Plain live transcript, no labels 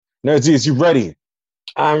Nerdy, is you ready?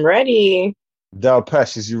 I'm ready. Del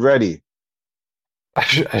Pesh, is you ready?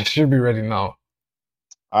 I should be ready now.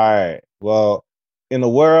 All right. Well, in a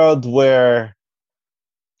world where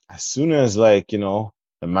as soon as the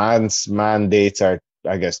man's mandates are,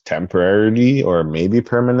 I guess, temporarily or maybe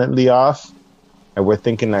permanently off, and we're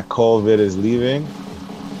thinking that COVID is leaving,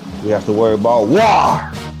 we have to worry about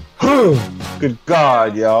war. Good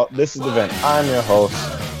God, y'all. This is the event. I'm your host,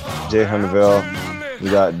 Jay Hunterville. We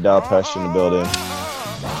got Del Pesh in the building.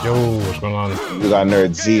 Yo, what's going on? We got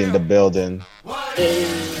Nerd Z in the building.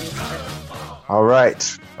 All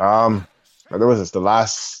right. There was this the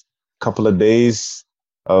last couple of days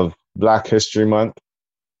of Black History Month.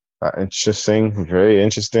 Interesting, very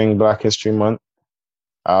interesting Black History Month.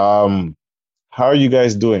 How are you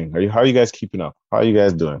guys doing? How are you guys keeping up? How are you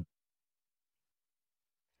guys doing?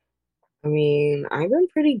 I mean, I've been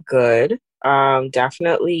pretty good.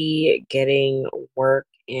 Definitely getting work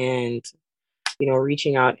and,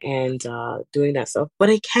 reaching out and doing that stuff. But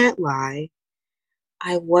I can't lie,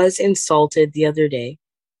 I was insulted the other day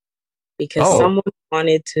because Oh, someone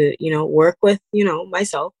wanted to, work with,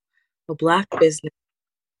 myself, a black business,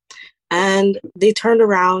 and they turned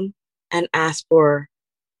around and asked for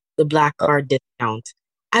the black Uh, card discount.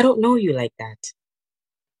 I don't know you like that.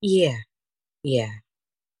 Yeah, yeah.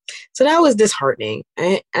 So that was disheartening.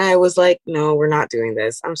 And I was like, no, we're not doing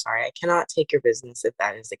this. I'm sorry. I cannot take your business if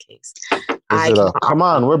that is the case. is I it a cannot come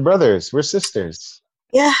offer. on, we're brothers, we're sisters.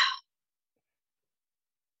 Yeah,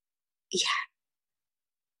 yeah.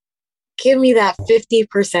 Give me that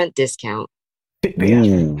 50% discount. they asked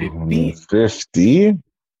for Ooh, 50? 50?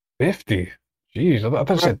 50? Jeez, I thought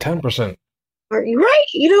you Right. said 10%.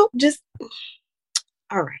 Right. Just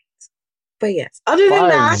all right. But yes, other than Five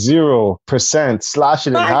that, zero percent, slash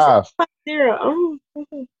it in five, half. 0.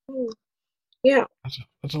 Yeah.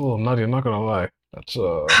 That's a little nutty, I'm not gonna lie. That's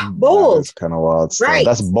That Bold. is kind of wild still. Right.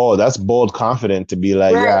 That's bold. That's bold, confident to be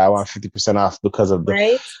like, Right. yeah, I want 50% off because of the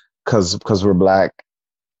Right. because we're black.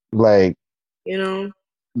 Like, You know.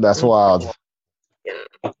 that's Mm, wild. yeah.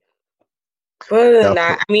 But other than That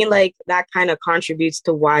that, I mean, like that kind of contributes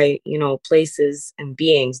to why, places and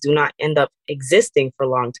beings do not end up existing for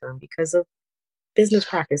long term because of business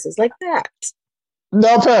practices like that.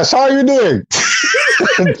 Delpesh, how are you doing?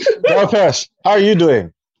 Delpesh, how are you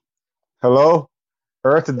doing? Hello?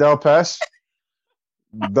 Earth to Delpesh?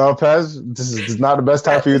 Delpesh, this is not the best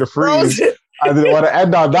time That for you is to freeze. frozen. I didn't want to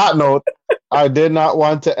end on that note. I did not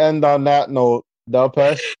want to end on that note.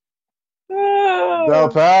 Delpesh? Oh,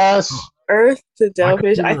 Delpesh? Earth to my Delfish. I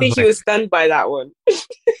computer is think he like, was stunned by that one.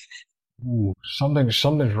 ooh,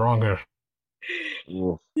 something's wrong here.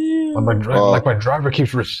 Ooh, Like well, my driver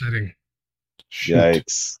keeps resetting. Shoot.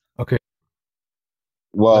 yikes. Okay,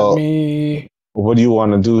 let Well, me. what do you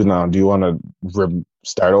want to do now? Do you want to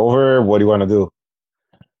start over? What do you want to do?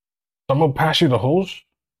 I'm gonna pass you the hose.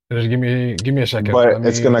 Just give me a second. But Let me.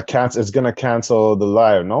 It's gonna cancel the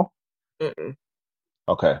live, no? Mm-mm.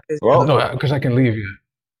 Okay. 'Cause you're Well, No, close. because I can leave you.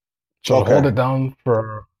 So hold okay. it down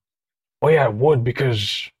for. Oh yeah, it would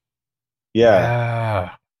because Yeah.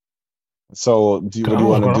 yeah. So Because what I do don't you know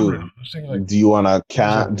want what's to going on right now. do? I was thinking like I was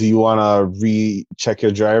like, Do you want to recheck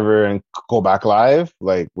your driver and go back live?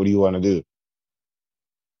 Like, what do you want to do?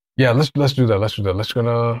 yeah, let's do that. Let's do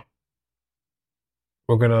that.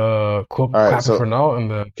 We're gonna All right. clap it So for now,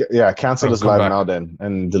 and then yeah, cancel I can this come live back. now then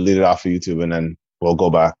and delete it off of YouTube and then we'll go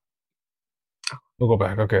back. We'll go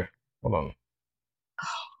back. Okay, hold on.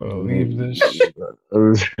 Gonna leave this.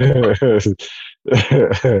 You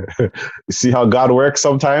see how God works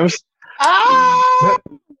sometimes? Ah!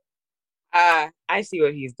 I see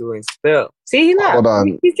what he's doing still. See, he left. Hold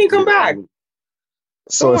on. He can come back.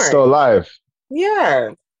 So Don't it's worry. still live. Yeah.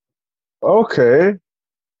 Okay.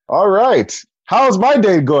 All right. How's my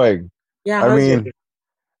day going? Yeah, I how's your mean,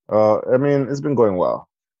 it's been going well.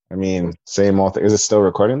 I mean, same old thing. Is it still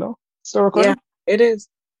recording though? Still Yeah, recording? it is.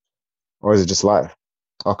 Or is it just live?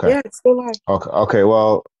 Okay. Yeah, it's still live. Okay. Okay.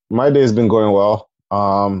 Well, my day's been going well.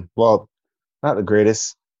 Well, not the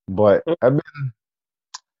greatest, but I don't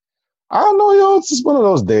know, yo. It's just one of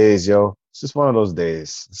those days, yo. It's just one of those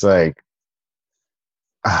days. It's like,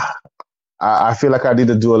 I feel like I need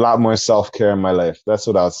to do a lot more self-care in my life. That's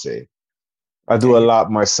what I'll say. I do a Okay.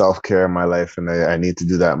 lot more self-care in my life, and I need to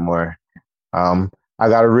do that more. Um, I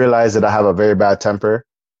got to realize that I have a very bad temper,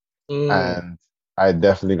 Mm, and I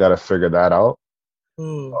definitely got to figure that out.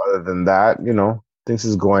 mm, Other than that, things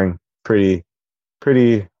is going pretty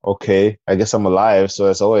okay. I guess I'm alive, so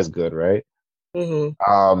it's always good, right?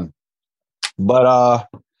 mm-hmm. Um, but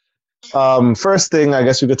first thing I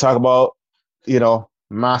guess we could talk about,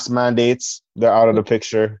 mask mandates. They're out of the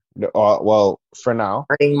picture. Well, for now.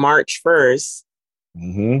 Starting March 1st.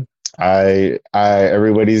 hmm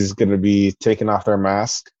everybody's gonna be taking off their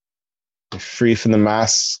mask, free from the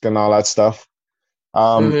mask and all that stuff.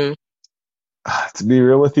 Um, Mm-hmm. to be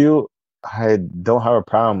real with you, I don't have a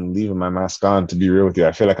problem leaving my mask on. To be real with you,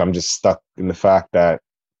 I feel like I'm just stuck in the fact that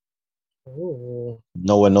Ooh.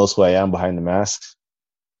 no one knows who I am behind the mask.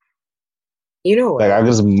 You know Like I what?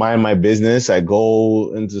 just mind my business. I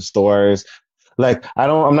go into stores. Like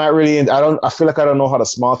I'm not really, I feel like I don't know how to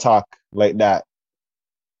small talk like that.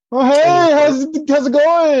 Oh, And hey, how's it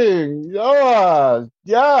going? Oh,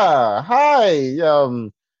 yeah, hi.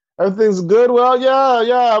 Everything's good. Well, yeah,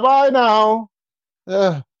 yeah. Bye now.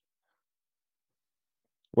 Yeah.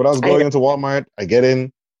 When I was I going into Walmart, I get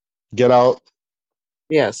in, get out.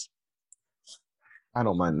 yes. I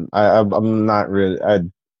don't mind. I'm not really.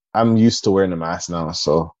 I'm used to wearing a mask now.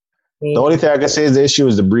 So the only thing I can say is the issue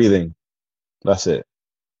is the breathing. That's it.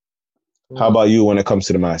 How Mm-hmm. about you when it comes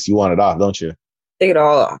to the mask? You want it off, don't you? Take it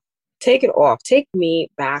all off. Take it off. Take me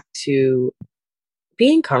back to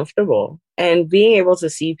being comfortable and being able to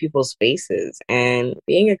see people's faces and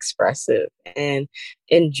being expressive and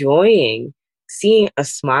enjoying seeing a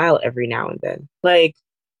smile every now and then. Like,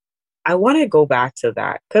 I want to go back to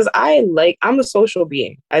that because I'm a social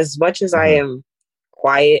being. As much as I hmm am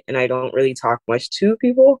quiet and I don't really talk much to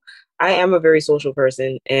people, I am a very social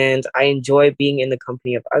person and I enjoy being in the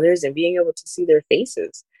company of others and being able to see their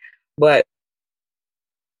faces. But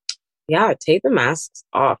yeah, take the masks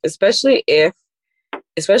off, especially if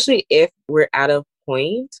we're at a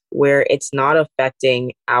point where it's not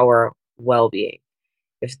affecting our well-being.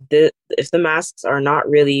 If the masks are not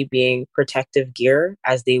really being protective gear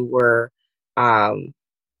as they were um,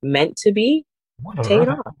 meant to be, What on take earth it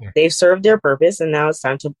happened off. there? They've served their purpose, and now it's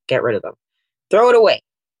time to get rid of them. Throw it away.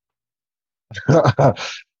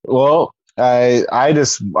 Well,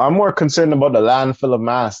 I'm more concerned about the landfill of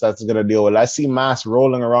mass that's gonna deal with. I see mass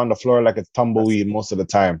rolling around the floor like it's Trust tumbleweed me. most of the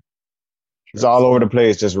time. It's all Trust over me. the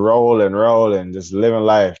place, just rolling, rolling, just living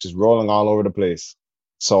life, just rolling all over the place.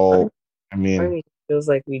 I, So, I I mean, mean, it feels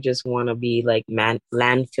like we just want to be like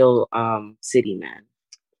landfill city man.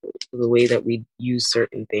 The way that we use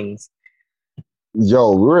certain things.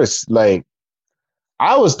 yo, like,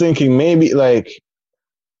 I was thinking maybe like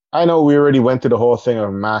I know we already went through the whole thing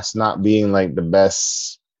of mass not being like the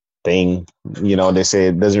best thing. They say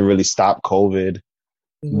it doesn't really stop COVID.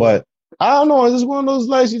 Hmm. But I don't know. It's just one of those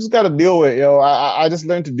lives you just got to deal with, yo. I just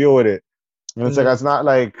learned to deal with it. And it's like, Hmm. it's not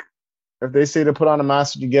like if they say to put on a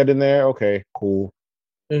mask, you get in there. Okay, cool.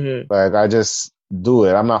 Hmm. Like, I just do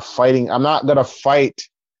it. I'm not fighting. I'm not going to fight.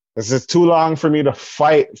 This is too long for me to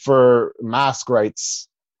fight for mask rights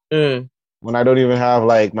Mm. when I don't even have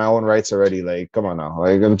like my own rights already. Like, come on now.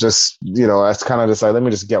 Like, I'm just, that's kind of just like, let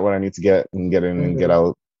me just get what I need to get and get in and get Hmm.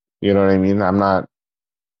 out. You know what I mean?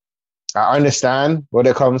 I understand when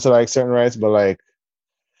it comes to like certain rights, but like,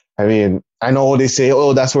 I mean, I know they say,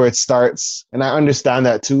 "Oh, that's where it starts," and I understand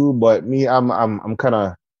that too. But me, I'm kind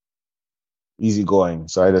of easygoing,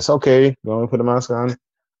 so I just okay. You want me to put a mask on?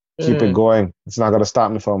 Keep it Hmm. going. It's not gonna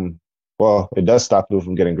stop me from. Well, it does stop me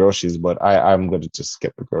from getting groceries, but I'm gonna just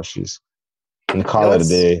get the groceries and You know call it a what's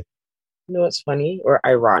day. you know what's funny or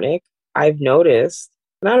ironic? I've noticed,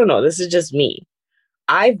 and I don't know, this is just me.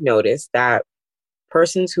 I've noticed that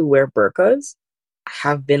persons who wear burqas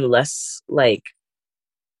have been less like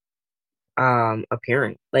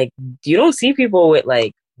apparent. Like you don't see people with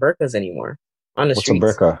like burqas anymore on the What's a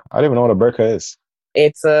streets. burqa? I don't even know what a burqa is.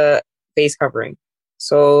 It's a face covering.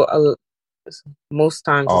 So most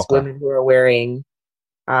times Oh, it's okay. women who are wearing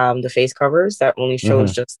the face covers that only shows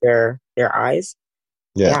hmm just their eyes.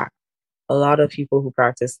 Yeah. Yeah, a lot of people who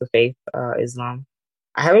practice the faith Islam.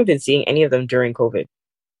 I haven't been seeing any of them during COVID.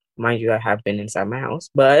 Mind you, I have been inside my house,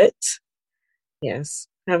 but yes,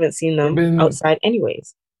 I haven't seen They've them been outside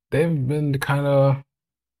anyways. they've been kind of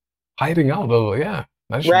hiding out though. Yeah,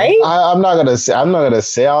 that's true. Right? I'm not gonna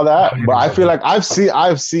say all that, but Hiding I out. feel like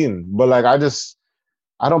I've seen, but like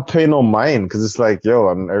I don't pay no mind because it's like, yo,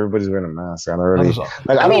 everybody's wearing a mask. I don't I really just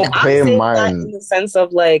like. I I mean, don't I'm pay saying that mind. in the sense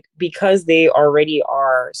of like because they already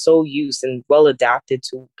are so used and well adapted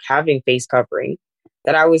to having face covering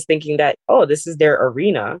that I was thinking that, oh, this is their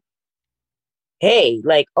arena. Hey,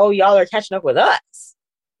 like, oh, y'all are catching up with us.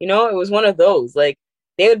 It was one of those. Like,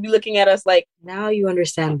 they would be looking at us like, now you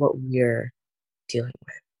understand what we're dealing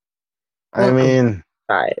with. I Well, I'm mean,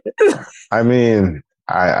 tired. I mean,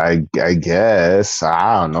 I guess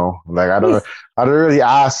I don't know. Like I don't really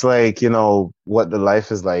ask like what the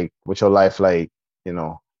life is like, what your life like, you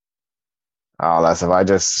know. Oh, that's if I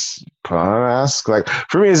just put on a mask. Like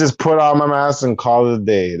for me, it's just put on my mask and call it a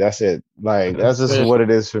day. That's it. Like that's just Mm. what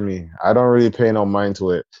it is for me. I don't really pay no mind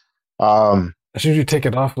to it. Um, As soon as you take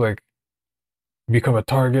it off, like you become a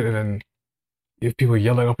target, and then you have people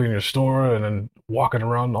yelling up in your store, and then walking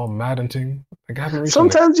around all mad and thing. Like happened recently.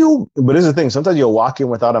 but here's the thing. Sometimes you're walking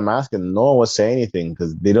without a mask and no one will say anything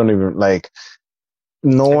because they don't even like.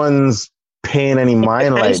 No one's paying any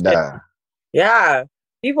mind like Attention. that. Yeah.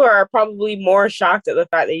 People are probably more shocked at the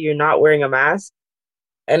fact that you're not wearing a mask.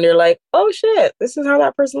 And they're like, oh shit, this is how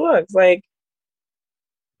that person looks. Like,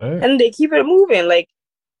 Right? and they keep it moving. Like,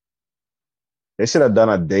 They should have done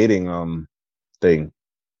a dating thing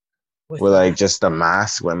with with like mask. just a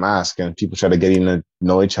mask with mask and people try to get in to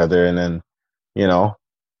know each other and then you know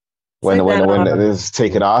It's like that. when they just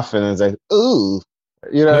take it off and it's like ooh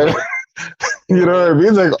you know No, you know what I mean?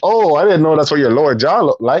 It's like oh I didn't know that's what your lower jaw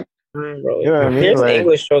looked like. Bro. You know what I yeah. mean? There's an Like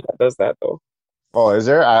English show that does that though. oh is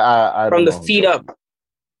there? I From don't the know. feet up.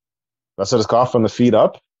 That's what it's called from the feet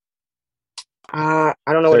up. I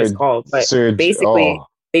don't know what it's Surge, called, but surge. basically Oh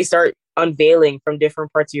they start unveiling from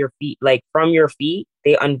different parts of your feet. Like from your feet,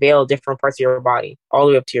 they unveil different parts of your body, all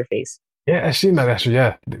the way up to your face. Yeah, I seen that actually.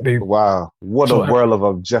 Yeah, they wow! What a so world of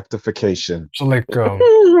objectification. so like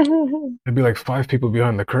there'd be like five people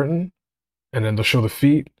behind the curtain, and then they'll show the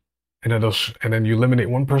feet, and then and then you eliminate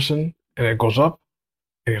one person, and it goes up,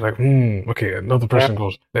 and you're like, okay, another Yeah. person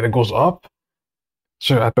goes, then it goes up,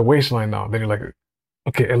 so at the waistline now, then you're like,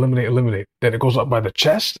 okay, eliminate, then it goes up by the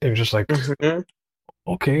chest, and you're just like, Mhm.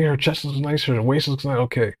 okay, her chest looks nice, her waist looks nice,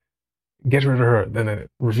 okay, get rid of her, then it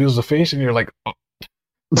reveals the face, and you're like, oh.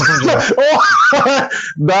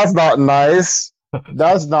 That's not nice.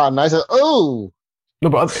 That's not nice. Oh, No,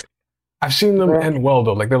 but I've seen them end well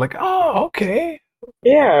though. Like they're like, oh, okay.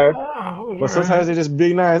 Yeah. Oh, but sometimes they just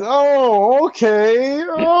being nice. Oh, okay.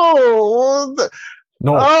 Oh,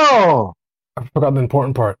 no, oh. I forgot the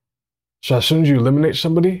important part. So as soon as you eliminate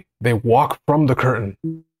somebody, they walk from the curtain.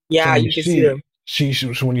 Yeah, So when you can see them.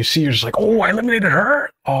 so when you see, you're just like, oh, I eliminated her.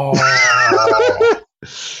 Oh,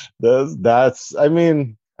 that's. I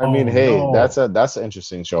mean, oh hey, no. that's an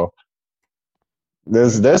interesting show.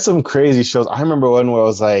 There's some crazy shows. I remember one where it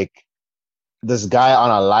was like this guy on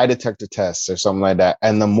a lie detector test or something like that,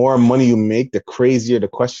 and the more money you make, the crazier the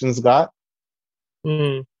questions got.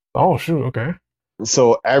 Mm. Oh shoot, okay.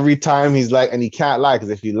 So every time he's like, and he can't lie because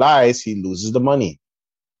if he lies, he loses the money.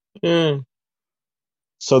 Mm.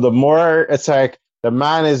 So the more it's like the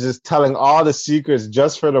man is just telling all the secrets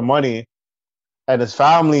just for the money, and his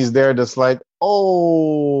family's there just like,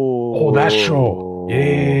 Oh, that's true. oh.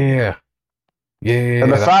 Yeah, And yeah.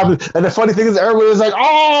 the family, and the funny thing is, everybody is like,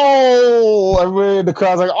 oh, everybody in the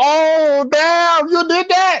crowd's like, oh, damn, you did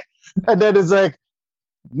that. And then it's like,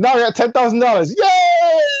 now you're at $10,000.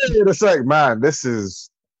 Yay! And it's like, man, this is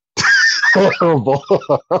terrible.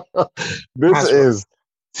 This That's is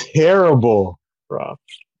terrible. rough.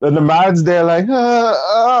 And the man's there like,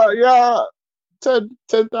 yeah,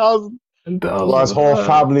 10,000. Well, his whole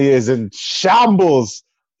family is in shambles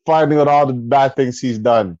finding out all the bad things he's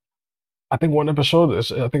done. I think one episode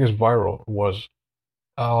I think it's viral was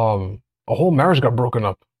a whole marriage got broken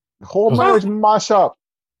up. The whole Cause, marriage mash up.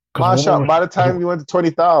 Cause Mash up. By the time you went to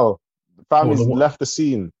 20,000, the well, family's left the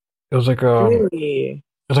scene. it was like Really? it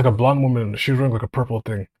was like a blonde woman. She was wearing like a purple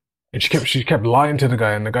thing, and she kept lying to the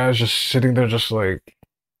guy, and the guy was just sitting there, just like,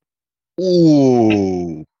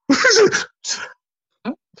 Ooh.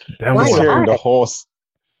 damn, Why Just what? hearing not? the horse.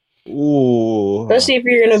 Ooh. Especially if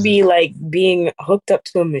you're gonna be like being hooked up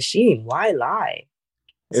to a machine. Why lie?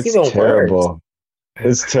 It's It's even worse. terrible.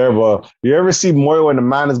 It's terrible. You ever see more when the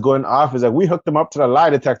man is going off? It's like, we hooked him up to the lie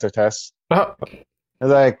detector test. It's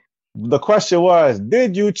like, the question was,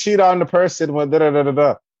 did you cheat on the person with da da da da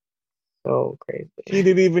da? So crazy. He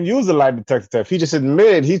didn't even use the lie detector test. He just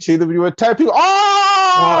admitted he cheated with you with 10 people.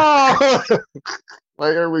 Oh!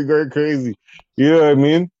 Like, everybody going crazy. You know what I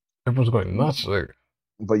mean? Everyone's going nuts. Like,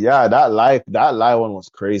 But yeah, that lie one was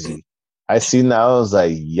crazy. I seen that. I was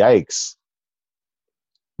like, yikes.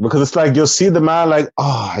 Because it's like you'll see the man like,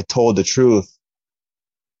 oh, I told the truth.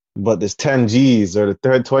 But there's 10 G's or the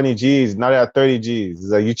third 20 G's, now they have 30 G's.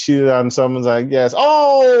 It's like you cheated on someone's like, yes.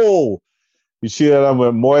 Oh, you cheated on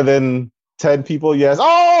with more than 10 people, yes.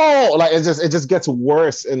 Oh, like it just gets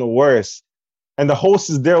worse and worse. And the host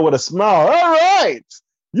is there with a smile. All right.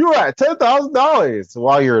 You're at $10,000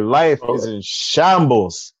 while your life is in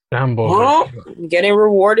shambles. Dambo. Getting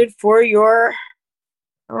rewarded for your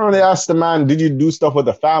I don't know, they asked the man, did you do stuff with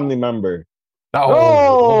a family member?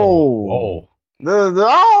 Oh,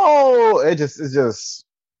 Oh, it's just,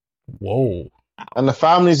 whoa. and the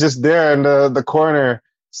family's just there in the corner,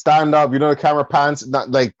 stand up. You know, the camera pans, not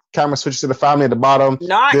like camera switches to the family at the bottom.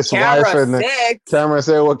 Not This wife camera and the six. camera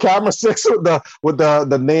say, well, camera six with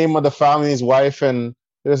the name of the family's wife, and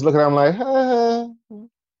they just look at him like,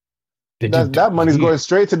 Did you that money's going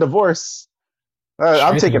straight to divorce. I'm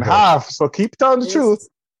straight to taking divorce? half, so keep telling the truth.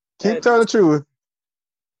 Keep telling the truth.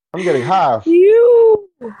 I'm getting half. You.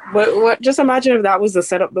 But what? Just imagine if that was the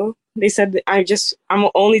setup, though. They said that I'm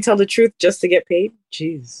only tell the truth just to get paid.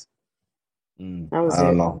 Jeez, that was I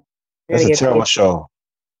don't it. know. It's a terrible show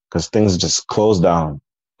because things just closed down.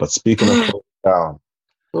 But speaking of closing down,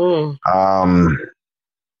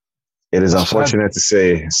 it is unfortunate to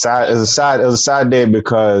say. Sad. It was a sad day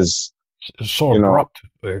because it's so abrupt.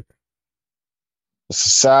 It's a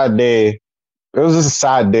sad day. It was just a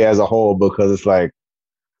sad day as a whole because it's like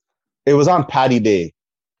it was on Patty Day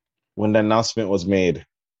when the announcement was made.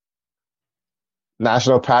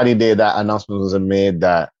 National Patty Day, that announcement was made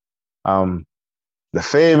that the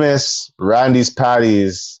famous Randy's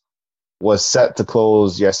Patties was set to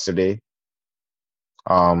close yesterday.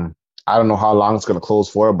 I don't know how long it's going to close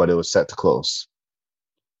for, but it was set to close.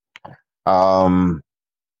 If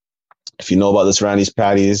you know about this Randy's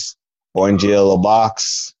Patties, orange yellow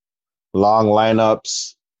box, long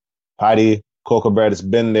lineups, patty, cocoa bread has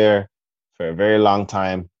been there for a very long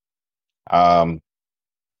time. Been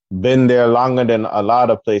there longer than a lot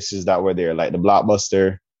of places that were there, like the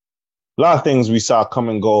Blockbuster. A lot of things we saw come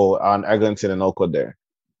and go on Eglinton and Oakwood there.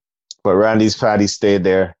 But Randy's Patties stayed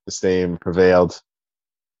there. The same prevailed.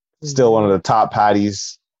 Still one of the top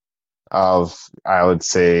patties of, I would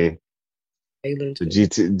say, the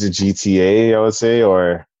GTA, I would say,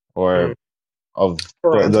 or of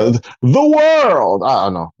the world. I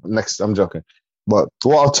don't know. Next, I'm joking. But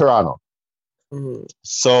Toronto.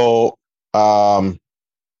 So,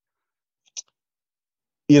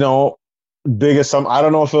 big assumption. I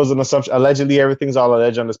don't know if it was an assumption. Allegedly, everything's all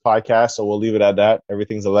alleged on this podcast, so we'll leave it at that.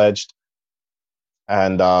 Everything's alleged.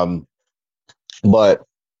 And but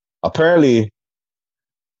apparently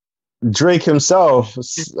Drake himself,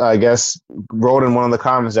 I guess, wrote in one of the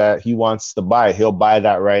comments that he wants to buy. He'll buy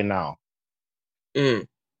that right now. And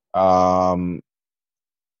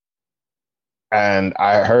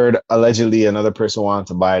I heard allegedly another person wanted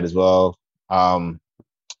to buy it as well. I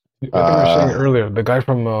think we were saying earlier, the guy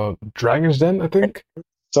from Dragon's Den, I think.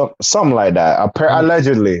 Something like that.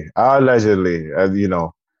 Allegedly,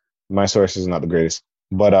 my source is not the greatest,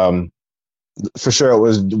 but for sure it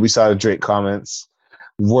was. We saw the Drake comments.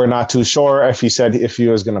 We're not too sure if he said if he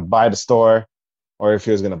was going to buy the store or if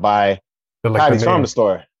he was going to buy patties from the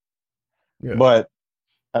store. Yeah. But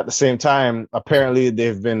at the same time, apparently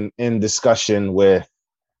they've been in discussion with,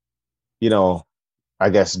 I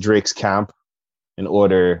guess Drake's camp in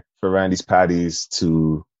order for Randy's Patties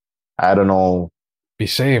to, I don't know, be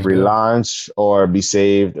saved, relaunch or be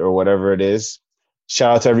saved or whatever it is.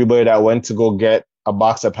 Shout out to everybody that went to go get a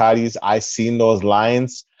box of patties. I seen those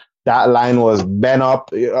lines. That line was bent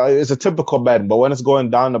up. It's a typical bend, but when it's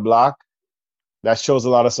going down the block, that shows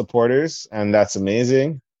a lot of supporters, and that's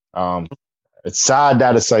amazing. It's sad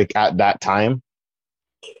that it's like at that time.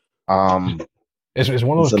 It's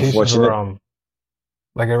one of those cases where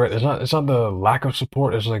like I read, it's not the lack of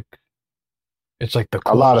support. It's like the closing,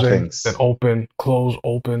 a lot of things. Then open, close,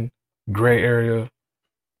 open, gray area,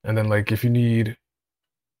 and then like if you need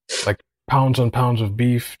like pounds on pounds of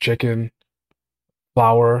beef, chicken,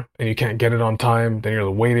 flour, and you can't get it on time, then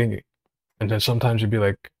you're waiting, and then sometimes you'd be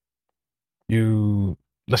like,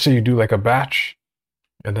 let's say you do like a batch,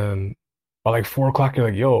 and then by like 4 o'clock you're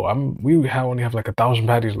like, yo, we only have like 1,000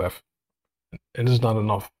 patties left, and this is not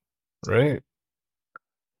enough, right?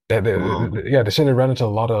 They said they ran into a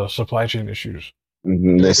lot of supply chain issues.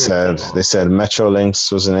 They said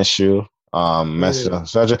Metrolinx was an issue.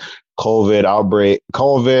 COVID outbreak,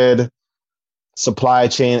 supply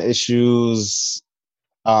chain issues,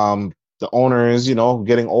 the owners,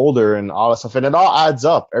 getting older and all that stuff, and it all adds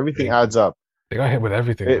up. Everything adds up. They got hit with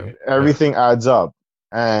everything. Everything adds up,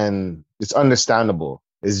 and it's understandable.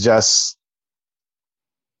 It's just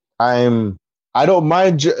I don't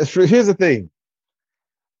mind. Here's the thing.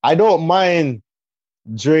 I don't mind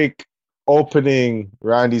Drake opening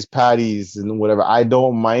Randy's Patties and whatever. I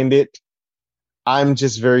don't mind it. I'm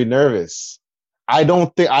just very nervous. I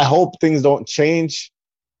hope things don't change,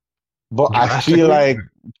 but I feel like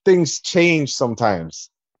things change sometimes.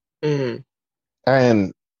 And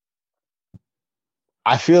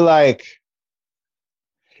I feel like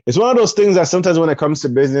it's one of those things that sometimes when it comes to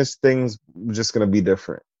business, things are just going to be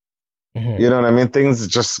different. You know what I mean? Things are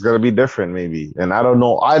just going to be different maybe. And I don't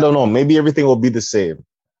know. Maybe everything will be the same.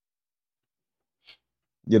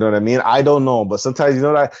 You know what I mean? I don't know, but sometimes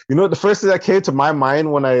the first thing that came to my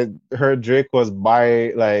mind when I heard Drake was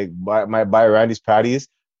buy Randy's Patties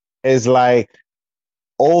is like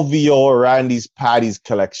OVO Randy's Patties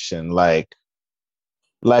collection, like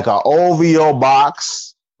a OVO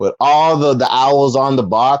box with all the owls on the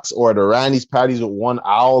box, or the Randy's Patties with one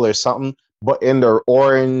owl or something, but in the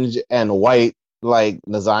orange and white like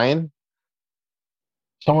design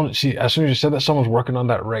Someone, see, as soon as you said that, someone's working on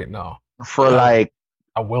that right now. for That like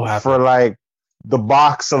that will for happen. like the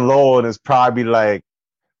box alone is probably like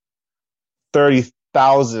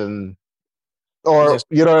 30,000 or Just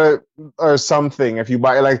or something. If you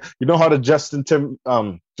buy, like, how the Justin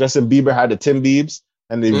Bieber had the Tim Biebs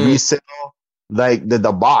and they mm, resell like the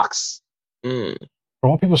box. mm. From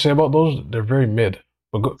what people say about those, they're very mid.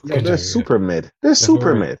 But go, Yo, they're continue. Yeah. super mid. They're They're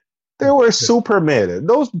super very. mid. They were super mid.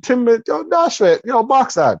 Those Tim, yo, dash it,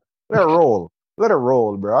 box that. Let it roll. Let it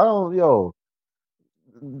roll, bro. I don't,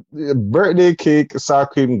 birthday cake, sour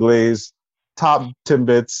cream glaze, top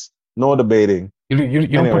Timbits, no debating. You don't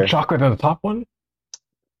put Anyway, chocolate on the top one?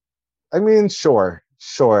 I mean, sure,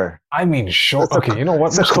 sure. I mean, sure. It's a Okay, you know what?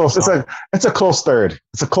 it's We'll a skip the close chocolate. it's a close third.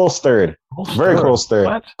 It's a close third. Close Very third. close third.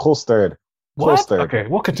 What? Close third. Close What? third. Okay,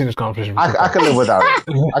 we'll continue this conversation if we I prefer. can live without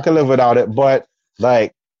it. I can live without it, but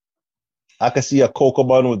like I can see a cocoa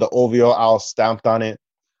bun with the OVO owl stamped on it.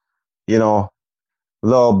 You know,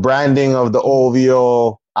 the branding of the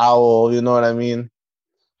OVO owl. You know what I mean?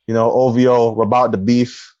 OVO about the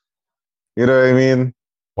beef. You know what I mean?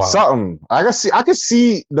 Wow. Something. I can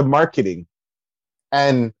see the marketing,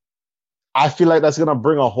 and I feel like that's gonna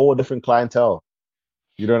bring a whole different clientele.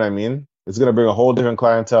 You know what I mean? It's gonna bring a whole different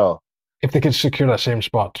clientele. If they could secure that same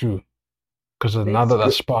spot too, because now that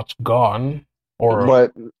that spot's gone, or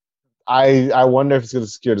But I wonder if it's gonna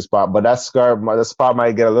secure the spot. But the spot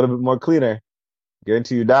might get a little bit more cleaner.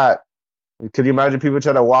 Guarantee you that. Could you imagine people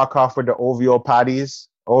trying to walk off with the OVO patties,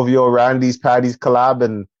 OVO Randy's patties collab,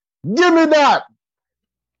 and give me that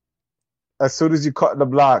as soon as you cut the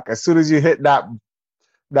block, as soon as you hit that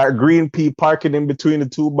green pea parking in between the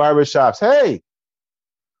two barber shops. Hey,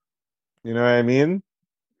 you know what I mean?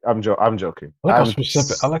 I'm joking. I like how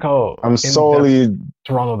specific. I like how I'm in depth solely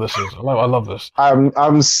Toronto this is. I love this.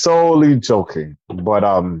 I'm solely joking, but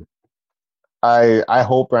I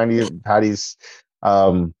hope Randy Patty's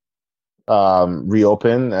um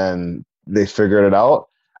reopen and they figured it out.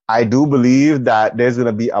 I do believe that there's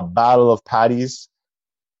gonna be a battle of patties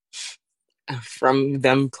From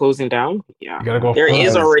them closing down. Yeah, You gotta go there is full.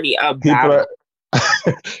 because already a people battle.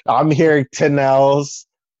 are. I'm hearing Tennels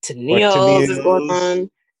or Tennille's is going Tennils. on. I'm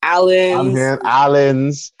Allen's, hearing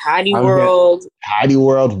Allens. Patty I'm hearing World, Patty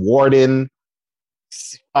World, Warden,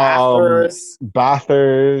 Bathurst. There's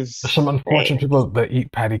Bathurst. some unfortunate Man. people that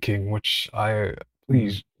eat Patty King, which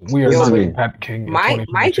please, we are Yo, not but eating Listen, Patty King in my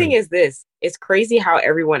thing 2022. is this. It's crazy how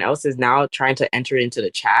everyone else is now trying to enter into the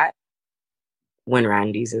chat when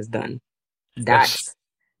Randy's is done. Yes, That's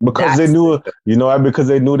because they that's knew, because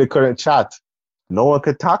they knew they couldn't chat. No one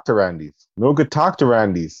could talk to Randy's. No one could talk to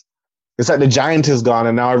Randy's. It's like the giant is gone,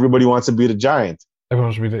 and now everybody wants to be the giant.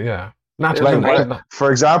 everyone's reading. Yeah, the naturally, fight.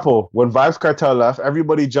 For example, when Vibes Cartel left,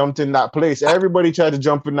 everybody jumped in that place. Everybody tried to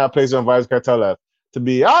jump in that place when Vibes Cartel left to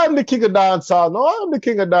be, I'm the king of dancehall. No, I'm the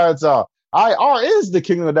king of dancehall. I is the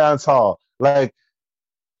king of dancehall. Like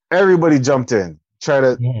everybody jumped in, try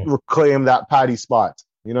to mm, reclaim that patty spot.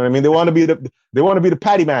 You know what I mean? They want to be the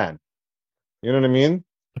patty man. You know what I mean?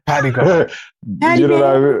 Patty God. you Patty know what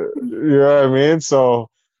I man. mean? You know what I mean? So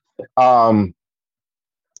um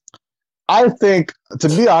I think, to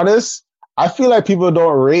be honest, I feel like people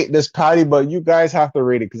don't rate this patty, but you guys have to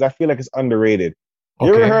rate it because I feel like it's underrated. You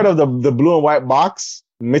ever Okay, heard of the blue and white box,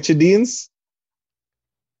 Michidines?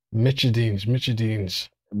 Michidines.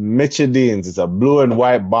 Michidines. It's a blue and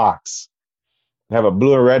white box. They have a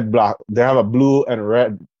blue and red block. They have a blue and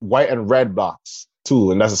red, white and red box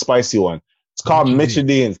too, and that's a spicy one. It's called Michidine.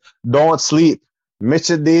 Michidines. Don't sleep.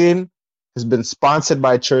 Michidine has been sponsored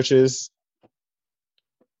by churches.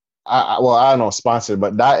 I don't know, sponsored,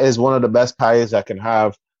 but that is one of the best pies I can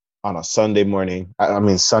have on a Sunday morning. I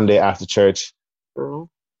mean Sunday after church. Bro.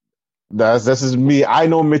 This is me. I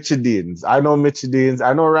know Michidines. I know Michidines.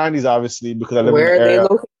 I know Randy's obviously because I live in Where the are they area.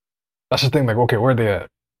 located? That's the thing. Like, okay, where are they at?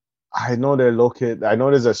 I know they're located. I know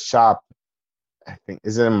there's a shop. I think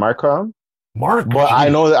is it in Markham? Mark, But jeez,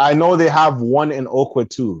 I know they have one in Oakwood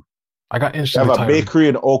too. I got They have instantly a tired. bakery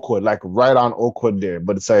in Oakwood, like right on Oakwood there,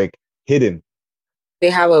 but it's like hidden. They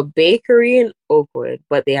have a bakery in Oakwood,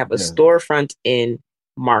 but they have a Yeah. storefront in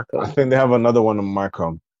I Markham. think they have another one in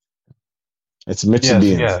Markham. It's Yes,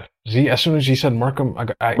 Michidines. yeah. See, as soon as you said Markham, I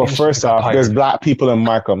But instantly first got off, there's tired. black people in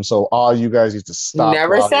Markham, so all you guys need to stop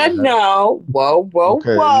Never while said your head. no. Whoa, whoa,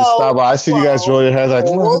 Okay, you whoa, stop. I see you guys roll whoa. your heads like,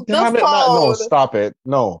 no, Hold the damn it, man. No, phone. stop it.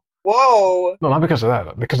 No. Whoa. No, not because of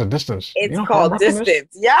that. Because of distance. You It's know how far called Markham is? distance.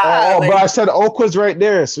 Yeah, But like I said Oakwood's right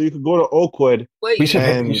there, so you could go to Oakwood. We wait,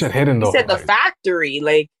 said you And said hidden you though. said the Like, factory.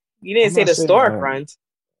 Like you didn't I'm say not the saying, storefront.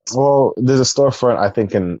 well, there's a storefront, I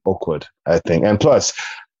think, in Oakwood, I think. And plus,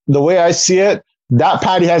 the way I see it, that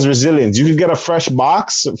patty has resilience. You can get a fresh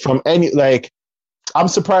box from any, like, I'm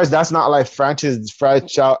surprised that's not like franchise.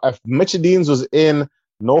 If Mitchell Dean's was in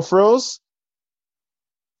No Frills,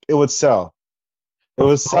 it would sell. It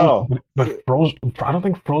would sell. but frozen. I don't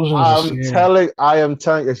think frozen is the same. I am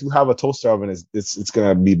telling. If you have a toaster oven, it's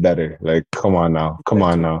gonna be better. Like, come on now, come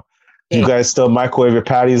on now. You Okay. guys still microwave your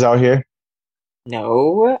patties out here?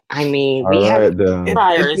 No, I mean All we have right then.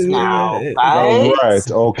 fryers now, All right?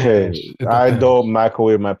 right, okay. It I depends. don't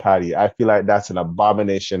microwave my patty. I feel like that's an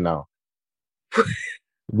abomination now.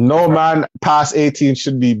 No man past 18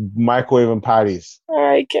 should be microwaving patties.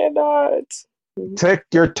 I cannot. Take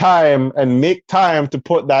your time and make time to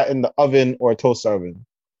put that in the oven or toast oven.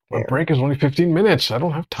 My break is only 15 minutes. I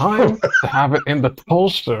don't have time to have it in the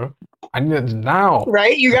toaster. I need it now.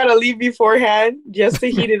 Right? You gotta leave beforehand just to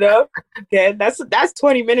heat it up. Okay, that's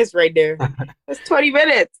 20 minutes right there. That's 20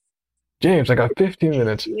 minutes. James, I got 15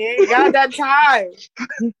 minutes. You ain't got that time.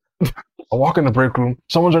 I walk in the break room.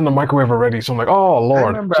 Someone's in the microwave already. So I'm like, oh, I Lord.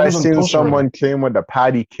 remember I Someone's in the seen toaster already. someone came with the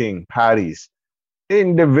Patty King patties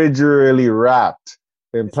individually wrapped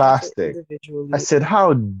in plastic. Individually. I said,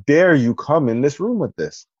 "How dare you come in this room with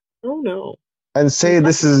this Oh no. and say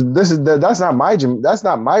that's not my that's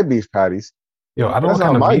not my beef patties. Yo, I don't know That's what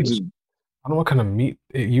kind not of my meat. I don't know what kind of meat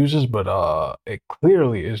it uses, but it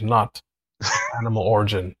clearly is not animal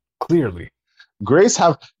origin. Clearly. Grace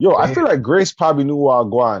have I feel like Grace probably knew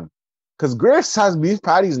Wagwan because Grace has beef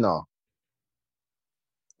patties now.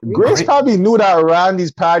 Grace probably knew that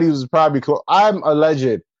Randy's patties was probably cool. I'm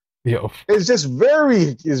alleged. Yo, It's just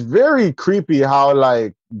very creepy how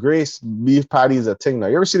like Grace beef patty is a thing now.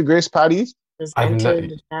 You ever see the Grace patties? Just I've entered ne-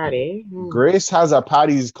 the patty. Grace has a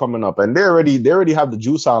patties coming up, and they already have the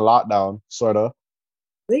juice on lockdown, sorta.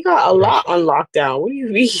 They got a lot on lockdown. What do you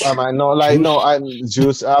mean? I know, like Juice? no,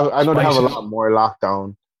 juice. I know they have a Spices? lot more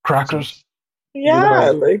lockdown. Crackers?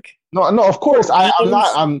 Yeah, like No, of course. I'm beans.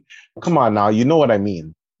 not. Come on now. You know what I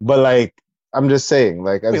mean. But like, I'm just saying.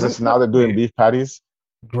 Like, as Wait, if now they're doing beef patties.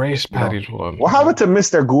 Grace You know. patties one. What happened to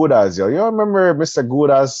Mr. Gouda's, yo? You don't remember Mr.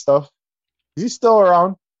 Gouda's stuff? Is he still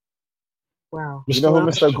around? wow. You know who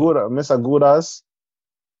Mr. Gouda's?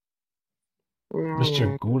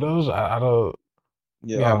 Mr. Gouda's? I don't.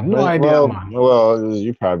 Yeah. I have no idea, man. Well,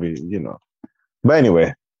 you probably, you know. But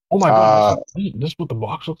anyway, Oh my God, this is what the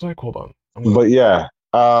box looks like? Hold on. but yeah,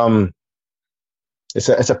 it's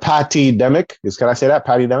a patty demic. Can I say that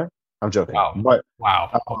patty demic? I'm joking. Wow. But Wow.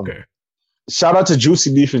 Okay. shout out to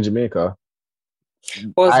Juicy Beef in Jamaica.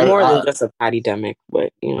 Well, it's more than just a patty demic,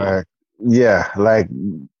 but you know. Yeah, like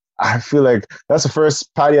I feel like that's the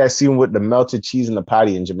first patty I seen with the melted cheese in the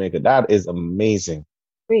patty in Jamaica. That is amazing.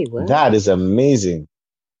 Wait, what? That is amazing.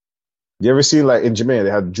 You ever see like in Jamaica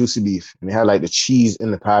they had juicy beef and they had like the cheese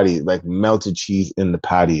in the patty, like melted cheese in the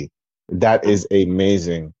patty. That is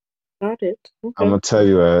amazing. Got it. Okay. I'm gonna tell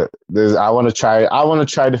you, I want to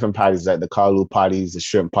try different patties, like the kalu patties, the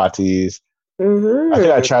shrimp patties. I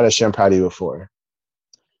think I tried a shrimp patty before.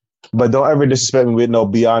 But don't ever disrespect me with no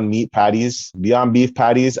Beyond Meat patties. Beyond Beef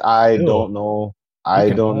patties, I don't know.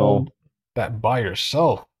 I don't know. That by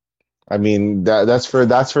yourself. I mean, that's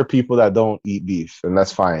for people that don't eat beef, and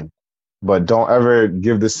that's fine. But don't ever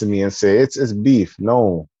give this to me and say it's beef.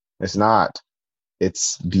 No, it's not.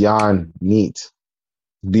 It's Beyond Meat.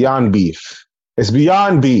 Beyond Beef. It's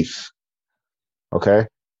Beyond Beef. Okay?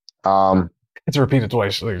 It's repeated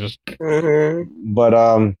twice. Like just But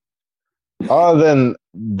other than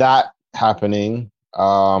that happening,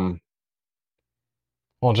 well,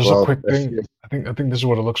 just a quick thing. I think this is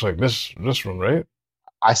what it looks like. This one, right?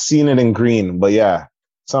 I seen it in green, but yeah,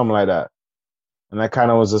 something like that. And I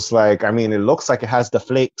kind of was just like, I mean, it looks like it has the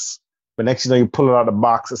flakes, but next you pull it out of the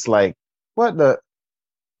box, it's like, what the?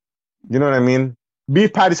 You know what I mean?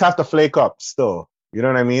 Beef patties have to flake up still. You know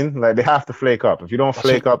what I mean? Like they have to flake up. If you don't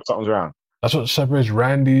flake up, something's wrong. That's what separates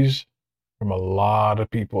Randy's from a lot of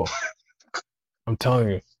people. I'm telling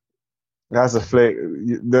you. That's a flake.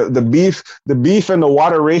 The beef and the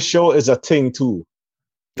water ratio is a thing too.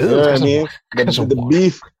 You know what I mean?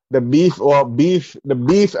 The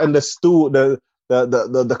beef and the stew,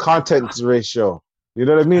 the contents ratio. You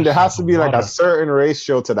know what I mean? There has to be like a certain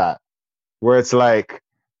ratio to that, where it's like,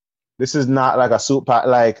 this is not like a soup pot.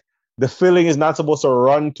 Like The filling is not supposed to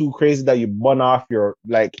run too crazy that you bun off your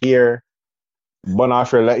like ear, bun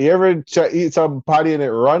off your leg. You ever eat some patty and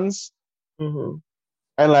it runs? Mm-hmm.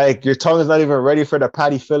 And like your tongue is not even ready for the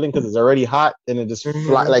patty filling because it's already hot and it just fly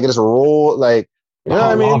Mm-hmm. like it just roll like The you know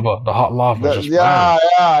what I hot mean? lava, the hot lava is just bam.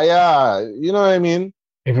 Yeah. You know what I mean?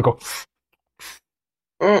 If you go,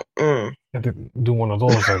 Mm-mm. have to do one of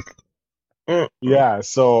those, like Mm-mm. Yeah.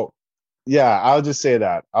 So yeah, I'll just say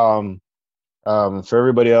that. For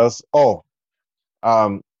everybody else,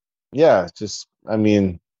 um, yeah, just I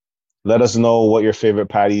mean, let us know what your favorite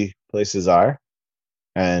patty places are,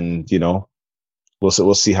 and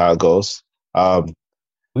we'll see how it goes. Um,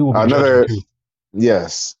 we will be judging another too.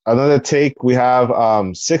 Yes, another take. We have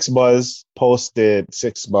Six Buzz posted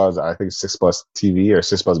Six Buzz. I think Six Buzz TV or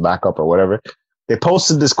Six Buzz Backup or whatever. They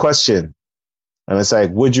posted this question, and it's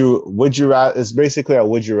like, would you rather? It's basically a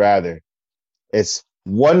would you rather. It's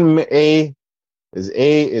A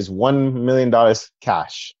is $1 million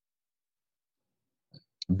cash.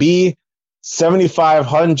 B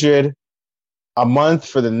 7,500 a month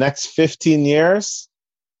for the next 15 years,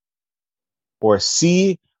 or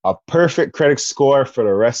C a perfect credit score for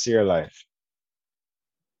the rest of your life.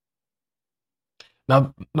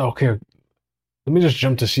 Now, no, okay, let me just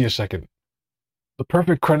jump to see a second. The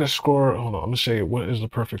perfect credit score. Hold on, I'm gonna say what is the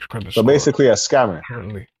perfect credit So score basically, a scammer.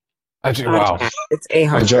 currently? Actually, wow. It's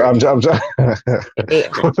I'm joking. 800. I'm joking.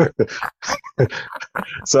 800.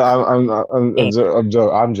 So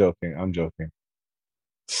I'm joking. I'm joking.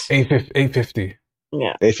 850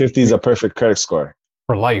 Yeah. 850 is a perfect credit score.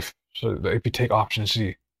 for life. So if you take option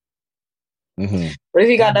C, Hmm What if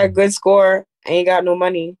you got that good score and you got no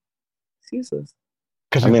money? It's useless.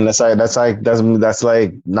 because I mean, that's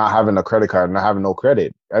like not having a credit card, not having no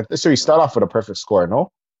credit. So you start off with a perfect score,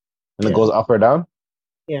 no, and it Yeah. goes up or down.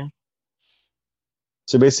 Yeah.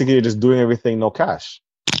 So basically, you're just doing everything no cash.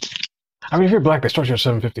 I mean, if you're black, they start you at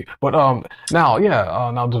 750. But now,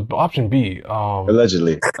 yeah, now the option B,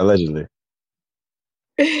 Allegedly.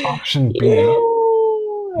 option B,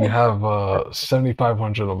 you Yeah. have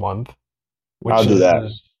 7,500 a month, I'll which do that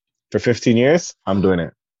is for 15 years. I'm doing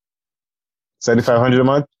it. 7,500 a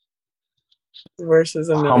month. Versus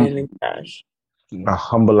a million Hum, in cash. a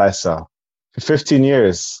humble lifestyle. For 15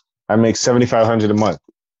 years, I make 7,500 a month.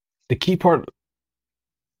 the key part.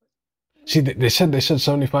 See, they said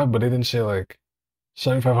 75, but they didn't say like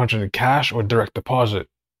 7,500 in cash or direct deposit.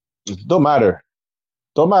 Don't matter.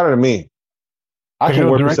 Don't matter to me. I Because can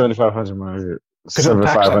work with direct, 7,500 a month. because they'll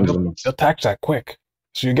tax that. 7,500 a month. They'll tax that quick,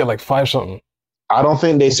 so you get like five something, I don't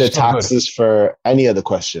think they which is said still good. taxes for any of the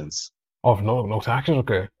questions. Oh no, no taxes.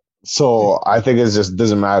 Okay. So I think it just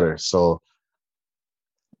doesn't matter. So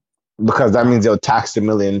because that means they'll tax the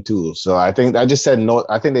million too. So I think I just said no.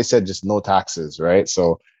 I think they said just no taxes, right?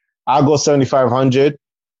 So I'll go 7,500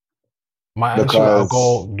 My answer, I'll because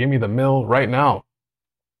go. Give me the mill right now.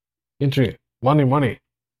 Into money,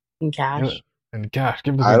 In yeah, cash. in cash.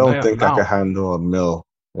 Give it to I me don't think I can now. handle a mill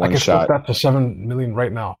I one can flip shot. that to 7 million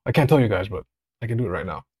right now. I can't tell you guys, but I can do it right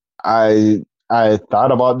now. I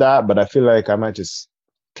thought about that, but I feel like I might just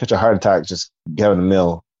catch a heart attack just getting a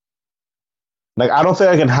mill. Like I don't think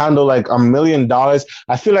I can handle like $1 million.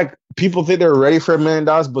 I feel like people think they're ready for $1 million,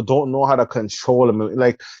 but don't know how to control a million.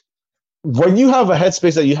 Like when you have a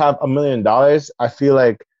headspace that you have $1 million, I feel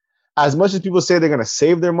like as much as people say they're gonna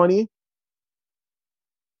save their money,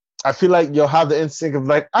 I feel like you'll have the instinct of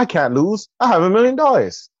like, I can't lose. I have $1 million.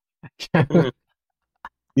 Mm.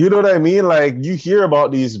 You know what I mean? Like you hear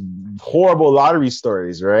about these horrible lottery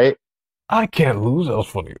stories, right? I can't lose. That was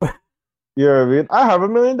funny. You know what I mean? I have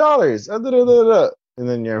 $1 million. And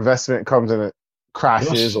then your investment comes and it You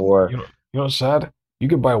know, crashes or you know what's sad? You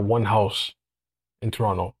could buy one house in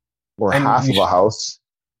Toronto, and half of a house.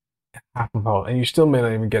 half of a house, and you still may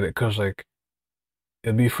not even get it because like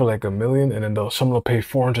it'll be for like 1 million, and then someone will pay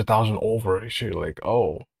 400,000 over. So you're like,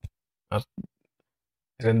 oh, that's,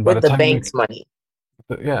 and then by With the the time you, bank's money.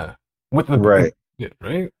 yeah, with Right. yeah,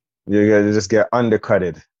 right? You just get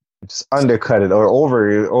undercutted. Just undercutted or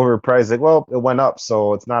overpriced. Like, well, it went up,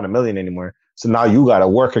 so it's not 1 million anymore. So now you gotta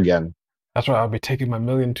work again. That's why I'll be taking my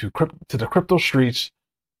million to the crypto streets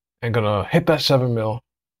and gonna hit that 7 mil.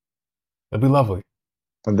 It'll be lovely.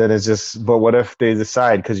 And then it's just, but what if they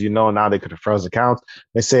decide, because now they could have froze accounts,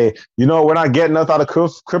 they say, we're not getting nothing out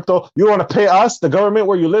of crypto. You want to pay us, the government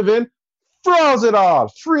where you live in? Froze it all.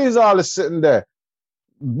 Freeze all is sitting there.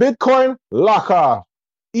 Bitcoin, lock off.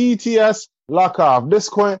 ETS, lock off. This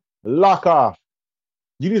coin, lock off.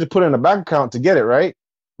 You need to put in a bank account to get it, right?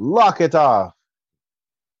 Lock it off.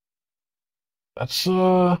 That's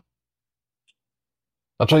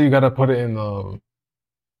that's why you gotta put it in. You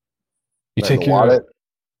Like the take your wallet.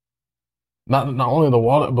 not only the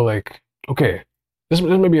wallet, but like, okay, this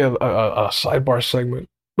may be a sidebar segment,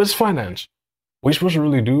 but it's finance. What you're supposed to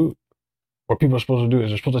really do, what people are supposed to do, is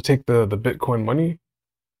they're supposed to take the Bitcoin money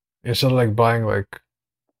instead of like buying like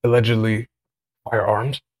allegedly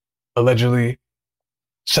firearms, allegedly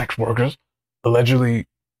sex workers, allegedly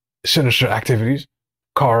sinister activities,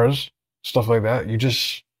 cars, stuff like that.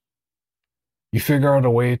 You figure out a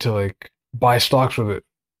way to like buy stocks with it.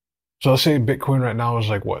 So let's say Bitcoin right now is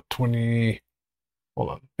like what, 20, hold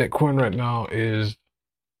on. Bitcoin right now is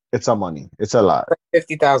It's a money. It's a lot.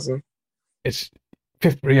 50,000. it's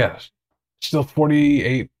 50, yes. Still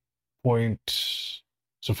 48 point,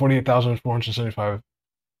 so $48,475.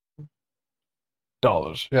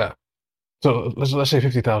 Yeah. So let's say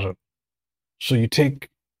 50,000. So you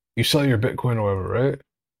sell your Bitcoin or whatever, right?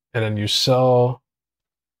 And then you sell,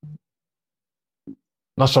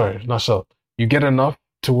 not sorry, not sell. You get enough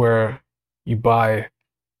to where you buy,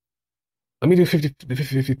 let me do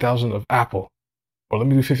 50,000 of Apple, or let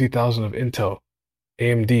me do 50,000 of Intel,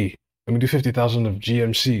 AMD. Let me do 50,000 of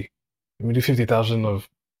GMC. Let me do 50,000 of,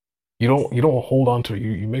 you don't hold on to it.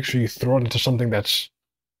 You make sure you throw it into something that's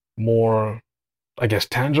more, I guess,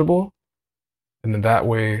 tangible. And then that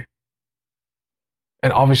way,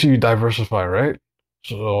 and obviously you diversify, right?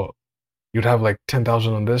 So you'd have like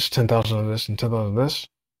 10,000 on this, 10,000 on this, and 10,000 on this.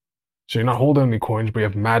 So you're not holding any coins, but you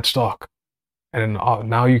have mad stock. And then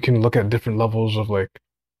now you can look at different levels of like,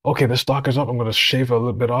 okay, this stock is up. I'm gonna shave a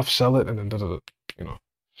little bit off, sell it, and then you know,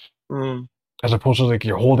 Mm. as opposed to like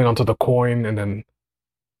you're holding onto the coin and then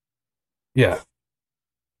yeah,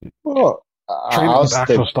 Well, trade it with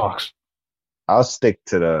actual stocks. I'll stick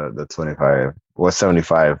to the 25 or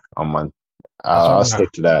 75 a month. That's what I'll I'm gonna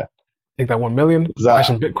stick to that. take that 1 million, 'Cause buy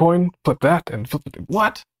some Bitcoin, flip that, and flip it.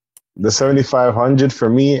 What? the 7,500 for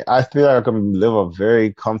me, I feel like I can live a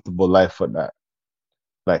very comfortable life with that.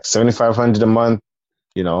 Like 7,500 a month,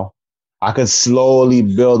 you know, I could slowly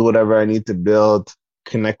build whatever I need to build,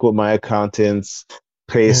 connect with my accountants,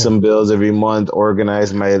 pay Yeah, some bills every month,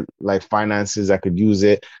 organize my like finances. I could use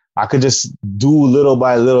it. I could just do little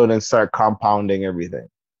by little and then start compounding everything.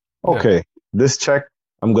 yeah. Okay, this check,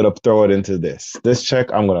 I'm gonna throw it into this. This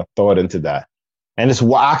check, I'm gonna throw it into that. And just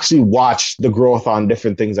actually watch the growth on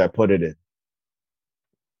different things I put it in.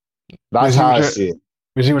 Let me That's see how what I your see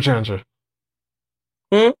it. answer.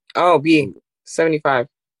 Hmm? Oh, B, 75.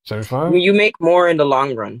 75? You make more in the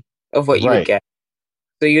long run of what you would Right. get.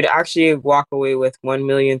 So you'd actually walk away with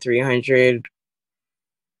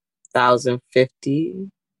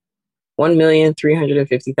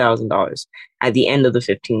 1,350,000 at the end of the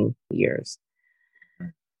 15 years.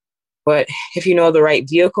 But if you know the right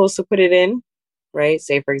vehicles to put it in, right?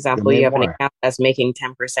 Say, for You example, you made have an more. account that's making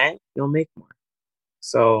 10%, you'll make more.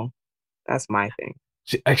 So that's my thing.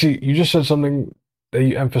 See, actually, you just said something that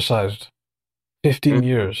you emphasized. 15 Mm-hmm.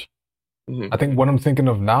 years. Mm-hmm. I think what I'm thinking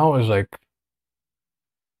of now is like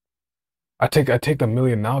I take the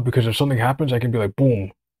million now because if something happens, I can be like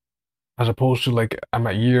boom, as opposed to like I'm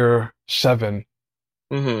at year 7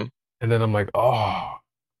 Mm-hmm. and then I'm like, oh,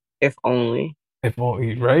 If only. if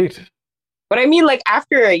only, right? But I mean, like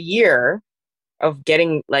after a year of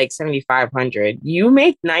getting like 7,500, you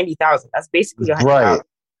make 90,000. That's basically Right. 100,000.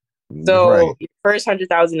 So Right. your first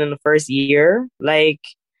 100,000 in the first year, like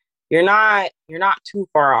you're not too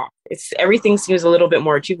far off. It's everything seems a little bit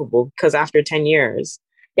more achievable because after 10 years,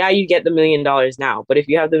 yeah, you get the $1 million now. But if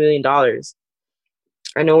you have the $1 million,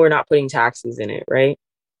 I know we're not putting taxes in it, right?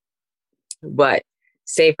 But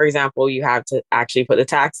say, for example, you have to actually put the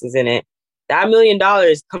taxes in it. That $1 million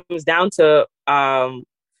comes down to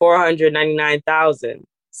 499,000.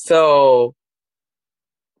 So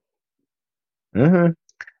hmm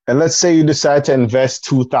And let's say you decide to invest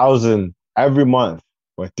 2,000 every month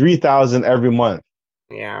or 3,000 every month.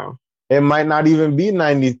 yeah, It might not even be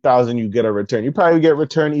 90,000 you get a return. You probably get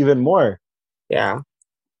return even more. yeah,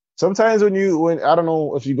 Sometimes when I don't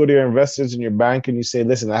know if you go to your investors in your bank and you say,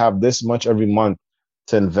 listen, I have this much every month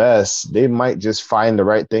to invest, they might just find the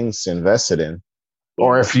right things to invest it in.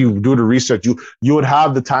 Or yeah. if you do the research, you would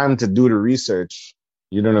have the time to do the research.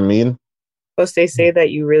 You know what I mean? Plus, they say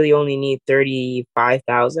that you really only need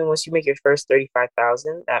 35,000. Once you make your first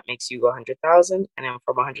 35,000, that makes you 100,000, and then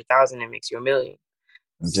from 100,000, it makes you 1 million.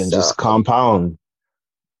 And then So just compound.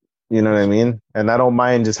 You know what I mean? And I don't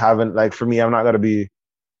mind just having like for me, I'm not gonna be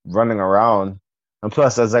running around. And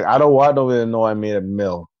plus, I was like, I don't want nobody to know I made a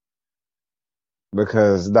mill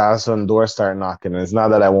because that's when doors start knocking. And it's not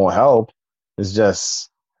that I won't help. It's just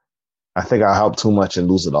I think I help too much and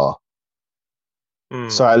lose it all.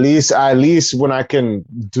 So mm, at least when I can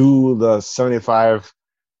do the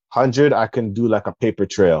 7,500, I can do like a paper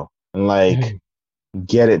trail and like Mhm.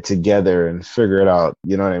 get it together and figure it out.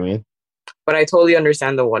 You know what I mean? But I totally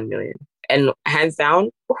understand the 1 million. And hands down,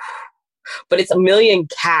 but it's a million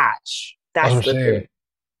cash. That's what That's I'm the thing. saying.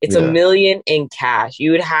 It's a Yeah. million in cash.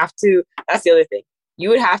 You would have to, that's the other thing. You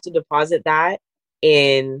would have to deposit that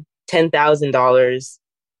in $10,000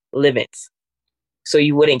 limits so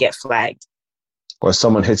you wouldn't get flagged. Or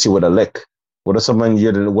someone hits you with a lick. What if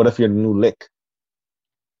you're the new lick?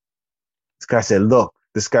 This guy said, look,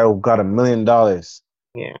 this guy got $1 million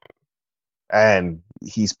Yeah. and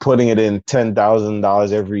he's putting it in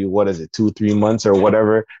 $10,000 every, what is it, 2, 3 months or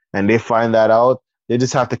whatever. And they find that out. They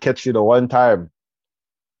just have to catch you the one time.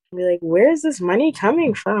 Be like, where is this money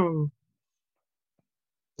coming from?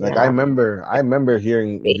 Like Yeah. I remember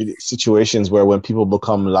hearing situations where when people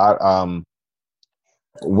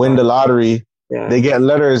win the lottery, Yeah. they get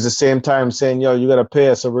letters the same time saying, yo, you got to pay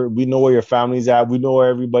us. So we know where your family's at. We know where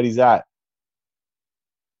everybody's at.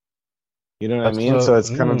 You know what I That's mean? So it's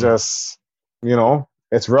kind of just,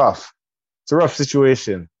 it's rough. It's a rough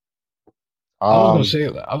situation. I was gonna Um, say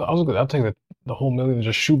I'll take the whole million and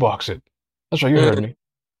just shoebox it. That's right, you heard Mm. me.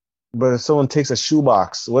 but if someone takes a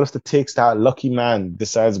shoebox, what if that lucky man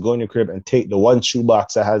decides to go in your crib and take the one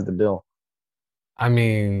shoebox that has the bill? I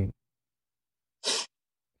mean,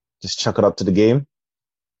 Just chuck it up to the game?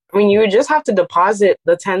 I mean, you would just have to deposit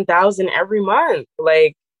the 10,000 every month,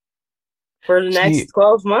 like for the next see,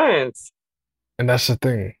 12 months. and that's the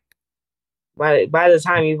thing. By the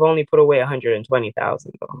time you've only put away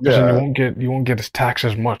 120,000 though. Because then Yeah. you won't get as taxed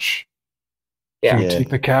as much. So Yeah, you Yeah. take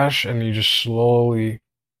the cash and you just slowly.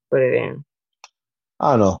 put it in.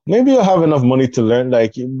 I don't know. Maybe you'll have enough money to learn.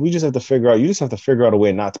 Like you just have to figure out a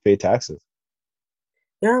way not to pay taxes.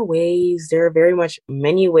 There are ways, there are very much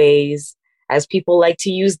many ways, as people like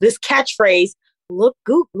to use this catchphrase, look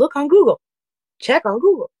on Google, check on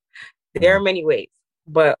Google. There are Mhm. many ways,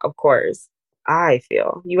 but of course, I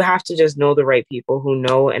feel you have to just know the right people who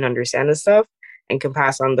know and understand the stuff and can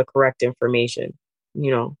pass on the correct information,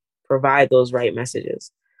 provide those right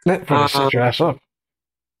messages. For to Um, set your ass up.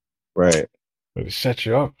 Right. For to set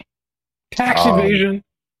you up. Tax Um, evasion.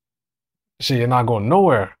 See, you're not going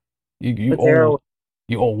nowhere. You but there are,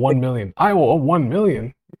 you owe 1 million. I owe 1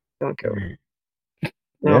 million. don't kill me. Mm.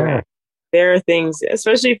 No, yeah. man. There are things,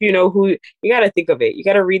 especially if you know who, you got to think of it. You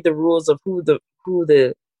got to read the rules of who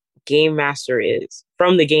the game master is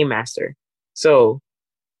from the game master. So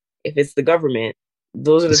if it's the government,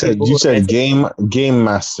 those are You the said people you who are said meant to game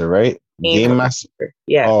master, right? game Game master. master.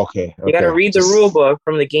 Yeah, Oh, okay, you got to okay. read the rule book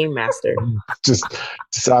from the game master. Just,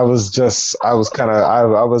 I was kind of,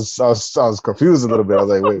 I was confused a little bit. I was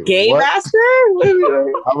like, wait, Game what? master? Wait, wait,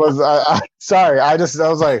 wait. Sorry. I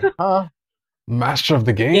was like, huh? Master of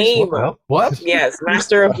the games? What Game. the hell? What? Yes,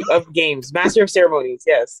 master of games, master of ceremonies.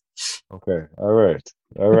 Yes. Okay, all right.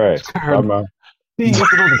 My mom. See, you have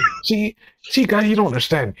to know see, guys, you don't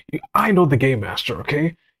understand. I know the game master,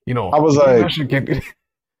 okay? I was The game like, master get. I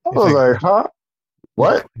It's was like like, huh?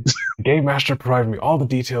 What? the game master provided me all the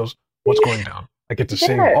details. What's going down? I get to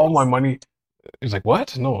save all my Yes. money. He's like,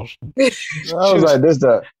 what? No, I was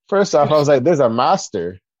like, first off, I was like, there's a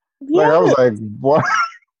master. Like, I was Yes. like, what?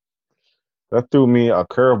 That threw me a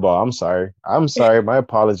curveball. I'm sorry. My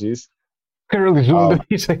apologies. I really zoomed in. Um,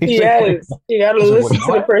 He's like, what? Yes. You gotta I was like, wait, listen to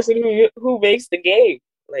the what? person who makes the game,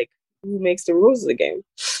 like who makes the rules of the game.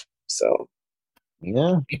 So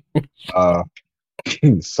yeah. Uh,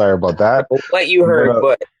 sorry about that. what you But heard,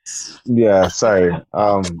 but yeah, sorry.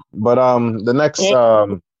 But the next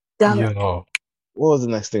damn it. Yo, what was the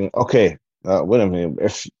next thing? Okay. Wait a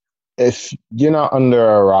minute. If you're not under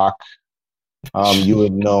a rock, you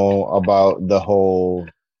would know about the whole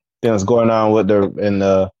thing that's going on with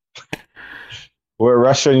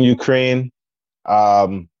Russia and Ukraine.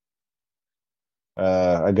 Um,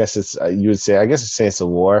 I guess you would say, it's a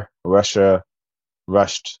war. Russia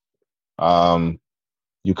rushed um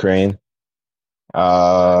Ukraine.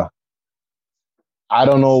 Uh, I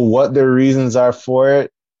don't know what the reasons are for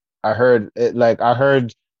it. I heard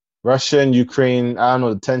Russia and Ukraine, I don't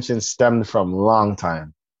know, the tension stemmed from a long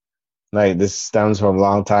time. Like this stems from a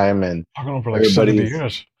long time and talking on for like 70 everybody's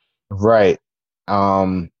years. right.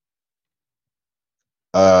 Um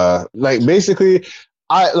like basically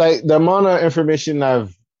I like the amount of information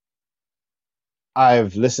I've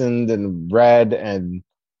listened and read and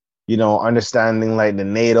understanding like the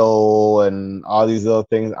NATO and all these little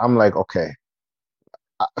things. I'm like, okay.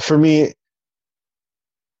 For me,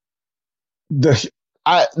 there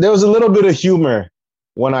was a little bit of humor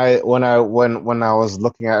when I was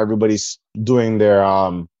looking at everybody's doing their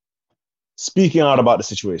speaking out about the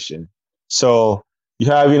situation. So you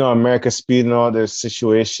have America speaking out their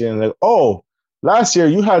situation like, oh, Last year,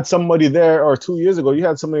 you had somebody there, or 2 years ago, you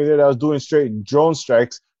had somebody there that was doing straight drone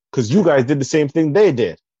strikes because you guys did the same thing they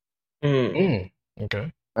did. Mm.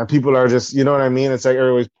 Okay. And people are just, you know what I mean? It's like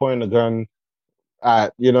everybody's pointing a gun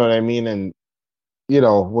at, you know what I mean? And,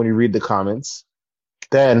 when you read the comments,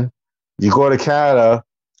 then you go to Canada,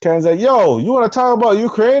 Canada's like, yo, you want to talk about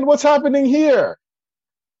Ukraine? What's happening here?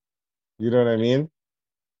 You know what I mean?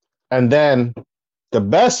 And then the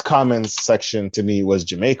best comments section to me was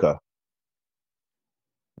Jamaica.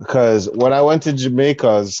 Because when I went to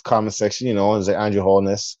Jamaica's comment section, it was like Andrew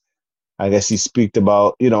Holness. I guess he speaked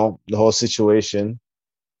about, the whole situation.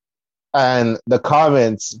 And the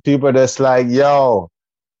comments, people are just like, yo,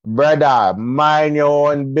 brother, mind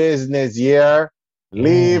your own business here.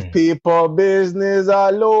 Leave Mm. people business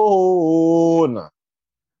alone.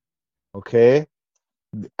 Okay?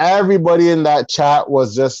 Everybody in that chat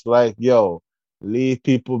was just like, yo, leave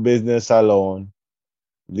people business alone.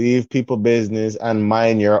 Leave people business and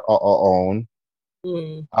mind your own.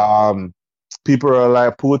 Mm. People are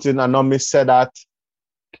like, Putin, I know me said that.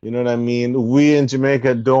 You know what I mean? We in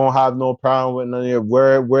Jamaica don't have no problem with none of your,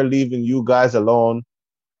 we're leaving you guys alone.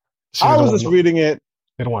 See, I was just reading it,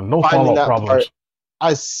 they don't want no finding follow-up that part. problems.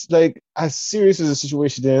 As serious as the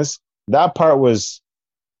situation is, that part it was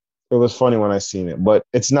funny when I seen it, but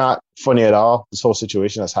it's not funny at all. This whole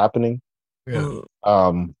situation that's happening. Yeah.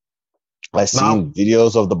 Mm. I Now, seen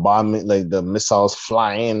videos of the bombing, like the missiles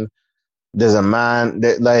flying. There's a man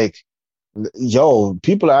that like, yo,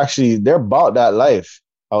 people are actually they're about that life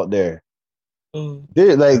out there. Mm.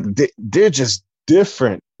 They're like they're just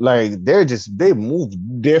different. Like they move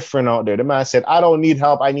different out there. The man said, "I don't need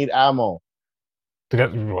help. I need ammo."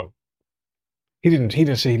 he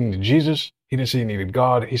didn't say he needed Jesus. He didn't say he needed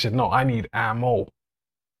God. He said, no, I need ammo.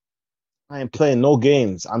 I ain't playing no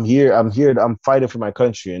games. I'm here. I'm here. I'm fighting for my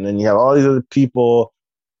country. And then you have all these other people,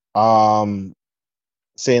 um,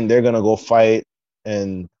 saying they're gonna go fight.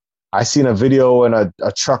 And I seen a video when a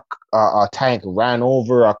truck, a tank ran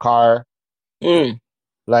over a car. Mm.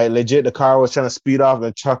 Like legit, the car was trying to speed off,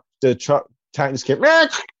 and the truck tank just came,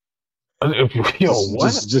 Yo,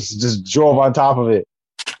 what? just drove on top of it.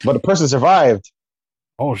 But the person survived.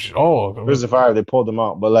 The person Oh, survived. They pulled them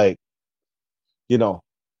out. But like, you know,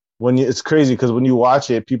 it's crazy because when you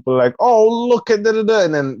watch it, people are like, "Oh, look at da da da,"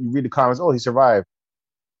 and then you read the comments, "Oh, he survived."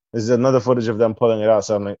 There's another footage of them pulling it out.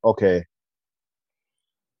 So I'm like, okay.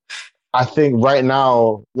 I think right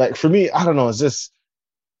now, like for me, I don't know. It's just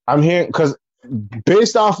I'm hearing because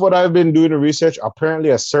based off what I've been doing the research, apparently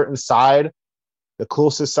a certain side, the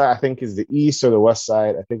closest side, I think is the east or the west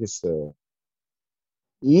side. I think it's the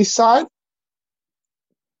east side.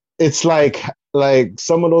 It's like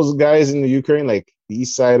some of those guys in the Ukraine, like the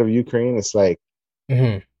east side of Ukraine, it's like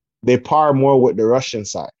hmm they par more with the Russian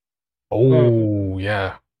side. Mm. oh,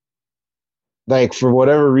 yeah. Like for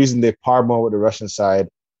whatever reason, they par more with the Russian side.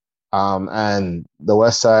 And the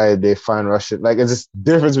west side, they find Russian. Like it's this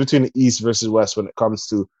difference between the east versus west when it comes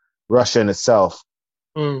to Russia in itself.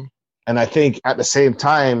 Mm. And I think at the same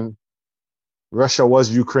time, Russia was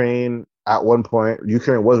Ukraine at one point.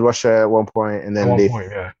 Ukraine was Russia at one point, and At then one they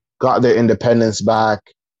point, yeah. got their independence back,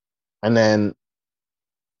 and then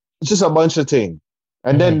just a bunch of things.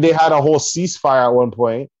 And hmm then they had a whole ceasefire at one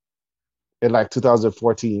point in like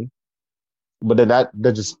 2014, but then that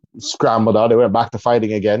just scrambled out. They went back to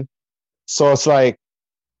fighting again. So it's like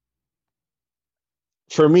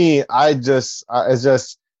for me, it's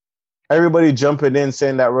just everybody jumping in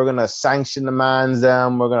saying that we're gonna sanction the man's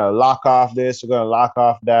them, we're gonna lock off this, we're gonna lock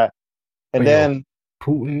off that, and But yo, then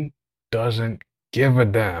Putin doesn't give a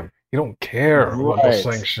damn. He don't care about no right,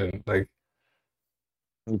 sanction. Like,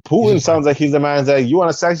 he's Putin just like, sounds like he's the man that you want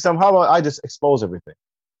to sanction something. How about I just expose everything?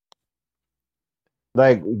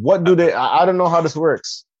 Like, what do they? I don't know how this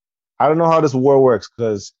works. I don't know how this war works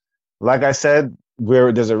because, like I said,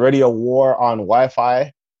 there's already a war on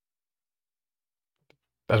Wi-Fi,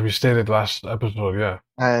 as we stated last episode, yeah.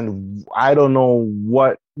 and I don't know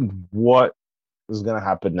what is gonna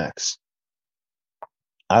happen next.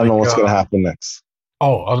 I don't know Like, what's gonna happen next.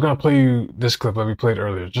 oh, I was gonna play you this clip that we played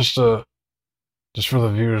earlier, just for the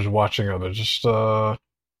viewers watching out there. This is what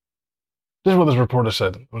this reporter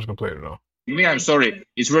said. I'm just gonna play it now. Me, I'm sorry.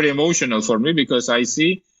 It's very emotional for me because I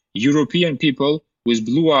see European people with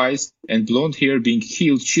blue eyes and blonde hair being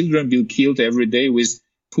killed, children being killed every day with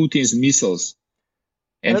Putin's missiles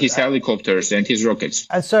and his helicopters and his rockets.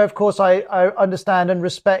 And so, of course, I understand and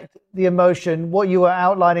respect the emotion. What you are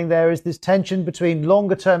outlining there is this tension between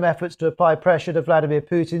longer term efforts to apply pressure to Vladimir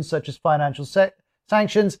Putin, such as financial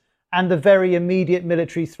sanctions, and the very immediate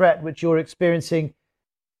military threat which you're experiencing.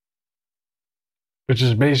 Which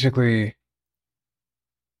is basically,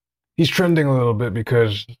 he's trending a little bit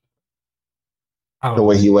because I The don't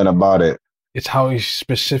way know. he went about it, It's how he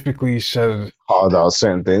specifically said, called out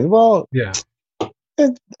certain things. Well, yeah,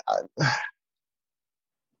 it,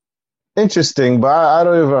 interesting, but I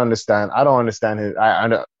don't even understand. I don't understand his. I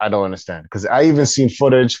don't understand because I even seen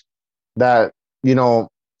footage that you know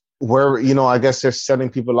where I guess they're sending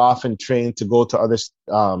people off in train to go to other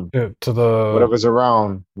to the whatever's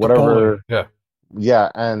around to Poland. whatever. Yeah, Yeah,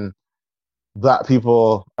 and black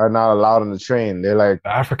people are not allowed on the train. They're like the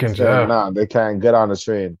Africans. saying, Yeah, nah, they can't get on the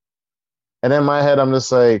train. And in my head, I'm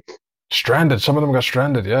just like, stranded. Some of them got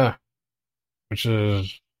stranded. Yeah, which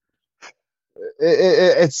is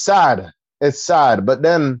it's sad. It's sad. But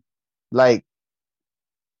then, like,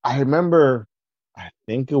 I remember, I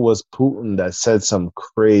think it was Putin that said some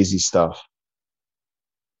crazy stuff.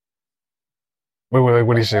 wait.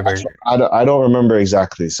 What do you say? Like, I don't remember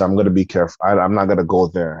exactly, so I'm gonna be careful. I'm not gonna go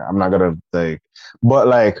there. I'm not gonna like, but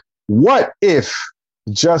like, what if?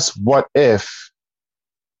 Just what if?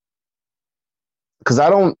 Because I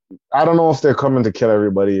don't know if they're coming to kill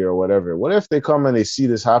everybody or whatever. What if they come and they see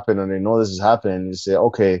this happen and they know this is happening and you say,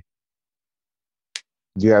 okay,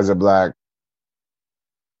 you guys are black,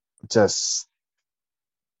 just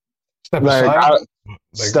step like aside.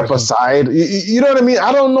 Like step aside. You know what I mean?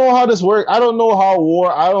 I don't know how this works. I don't know how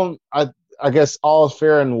war. I guess all is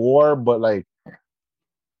fair in war, but like it's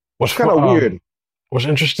what's kind of weird. what's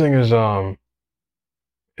interesting is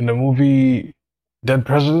in the movie Dead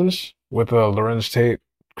Presidents with Lorenz Tate,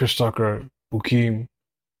 Chris Tucker, Bukim,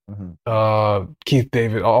 Mhm. Keith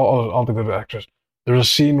David, all the good actors. There's a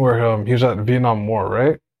scene where he was at the Vietnam War,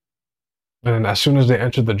 right? And as soon as they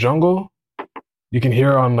entered the jungle, you can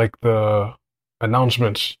hear on like the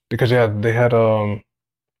announcements because they had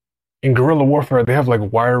in guerrilla warfare they have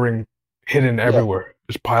like wiring hidden Yeah, everywhere.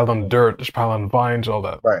 It's piled on dirt, it's piled on vines, all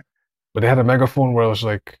that. right. But they had a megaphone where it was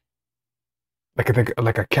like I think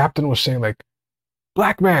like a captain was saying like,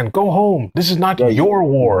 "Black man, go home. This is not Yeah, your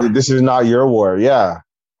war." this is not your war. Yeah,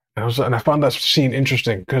 And I found that scene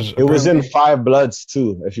interesting because it was in apparently Five Bloods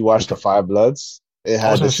too. If you watch the Five Bloods, it I was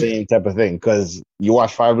had the gonna say, same type of thing. Because you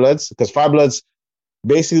watch Five Bloods, because Five Bloods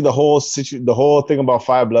basically the whole thing about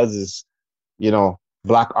Five Bloods is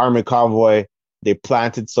Black Army convoy. They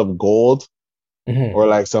planted some gold mhm. or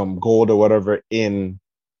like some gold or whatever in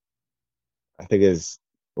I think it's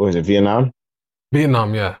what is it Vietnam?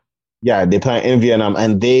 Vietnam, yeah. Yeah, they plant in Vietnam,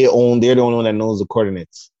 and they're the only one that knows the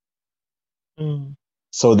coordinates. Mm.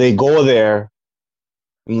 So they go there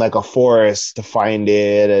in like a forest to find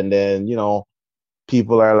it, and then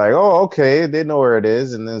people are like, oh, okay, they know where it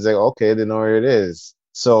is. And then it's like, okay, they know where it is.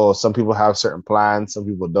 So some people have certain plans, some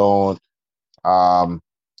people don't. Um,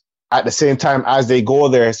 at the same time, as they go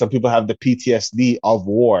there, some people have the PTSD of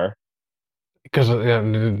war. Because yeah,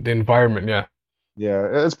 the environment, yeah. Yeah,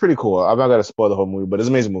 it's pretty cool. I'm not gonna spoil the whole movie, but it's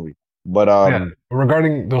an amazing movie. But Yeah.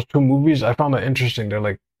 Regarding those two movies, I found that interesting. They're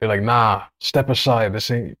like, nah, step aside. This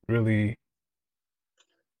So ain't your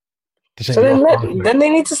then conflict. they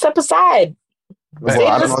need to step aside. well, Stay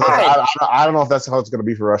to I the don't know. That's, side. I don't know if that's how it's gonna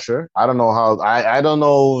be for Russia. I don't know how. I don't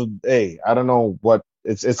know. Hey, I don't know what.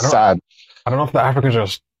 It's I don't sad. I don't know if the Africans are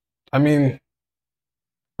I mean,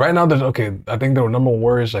 right now there's okay, I think their number one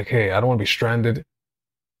worry is like, hey, I don't want to be stranded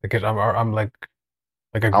because I'm like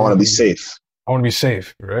I I want grew to up be safe. I want to be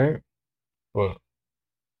safe, right? But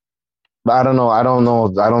But I don't know. I don't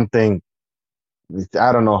know. I don't think.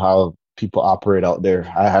 I don't know how people operate out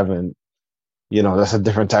there. I haven't. That's a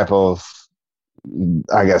different type of,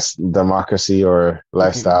 I guess, democracy or you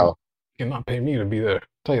lifestyle. cannot pay me to be there.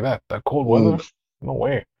 Tell you that. That cold Mm, weather? No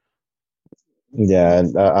way. yeah,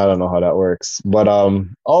 I don't know how that works. But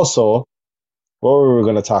also, what were we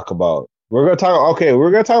gonna talk about? We're gonna talk. Okay,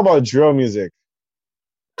 we're gonna talk about drill music.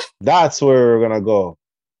 That's where we're gonna go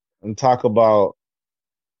and talk about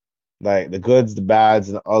like the goods, the bads,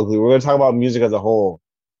 and the ugly. We're gonna talk about music as a whole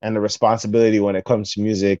and the responsibility when it comes to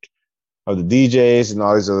music of the DJs and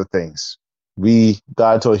all these other things. We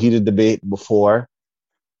got into a heated debate before.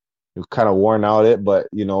 We've kind of worn out it, but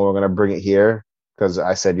we're gonna bring it here because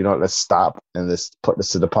I said, let's stop and let's put this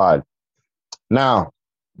to the pod. Now,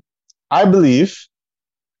 I believe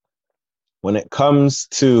when it comes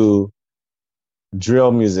to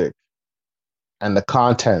drill music and the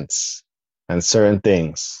contents and certain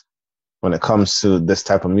things, when it comes to this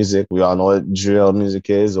type of music, we all know what drill music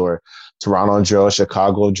is, or Toronto drill,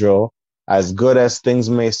 Chicago drill. As good as things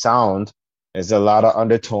may sound, there's a lot of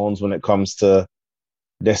undertones when it comes to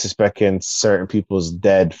disrespecting certain people's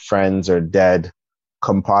dead friends or dead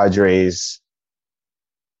compadres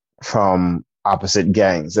from opposite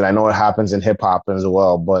gangs. And I know it happens in hip hop as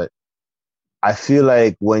well, but I feel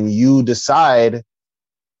like when you decide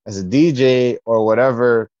as a DJ or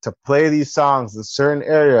whatever to play these songs in certain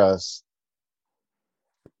areas,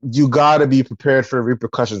 you got to be prepared for the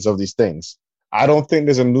repercussions of these things. I don't think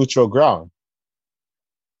there's a neutral ground.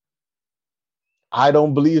 I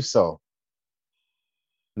don't believe so.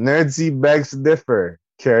 Nerdsy begs to differ.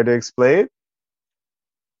 Care to explain?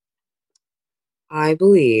 I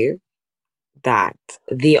believe that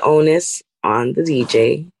the onus on the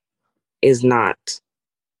DJ is not,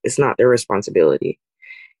 it's not their responsibility.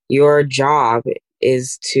 Your job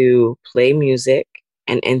is to play music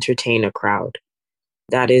and entertain a crowd.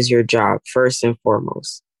 That is your job first and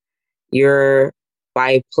foremost. You're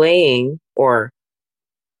by playing, or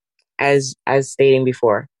as stating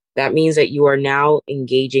before, that means that you are now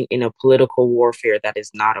engaging in a political warfare that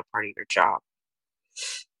is not a part of your job.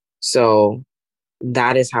 So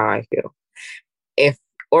that is how I feel. If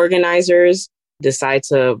organizers decide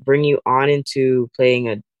to bring you on into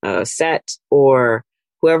playing a set, or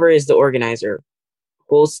whoever is the organizer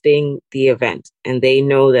hosting the event, and they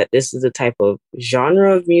know that this is the type of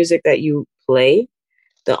genre of music that you play,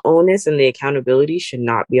 the onus and the accountability should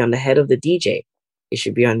not be on the head of the DJ. It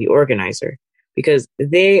should be on the organizer, because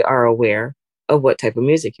they are aware of what type of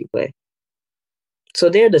music you play. So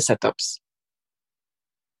they're the setups.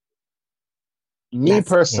 Me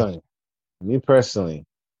personally,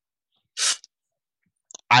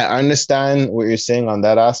 I understand what you're saying on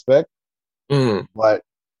that aspect, but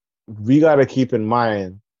we got to keep in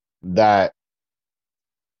mind that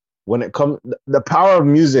when it comes, the power of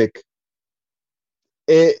music,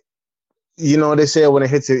 they say when it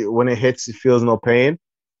hits, it feels no pain.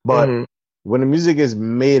 But when the music is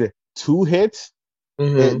made to hit,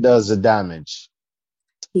 it does the damage.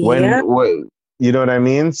 Yeah. You know what I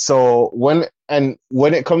mean? So when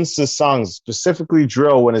it comes to songs, specifically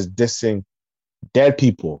drill, when it's dissing dead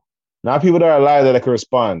people, not people that are alive that can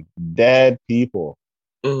respond, dead people.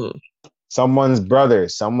 Someone's brother,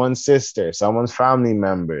 someone's sister, someone's family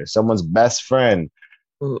member, someone's best friend.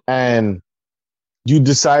 And you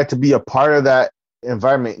decide to be a part of that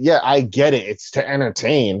environment. Yeah, I get it. It's to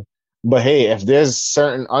entertain. But hey, if there's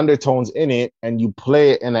certain undertones in it and you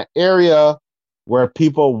play it in an area where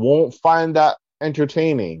people won't find that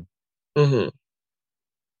entertaining, you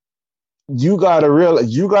gotta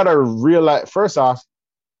realize, first off,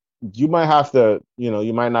 you might have to,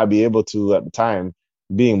 you might not be able to at the time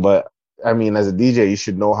being, but I mean, as a DJ, you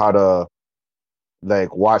should know how to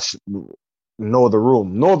know the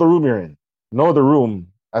room you're in, know the room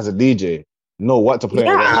as a DJ, know what to play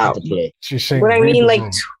and what not to play. She's saying, but I mean,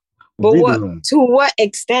 to what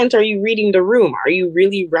extent are you reading the room? Are you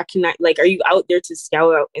really are you out there to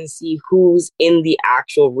scout out and see who's in the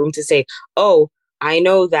actual room to say, oh, I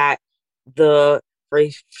know that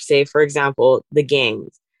for example, the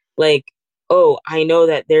gangs, oh, I know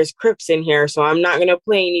that there's Crips in here, so I'm not going to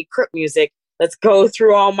play any Crip music. Let's go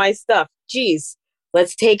through all my stuff. Jeez,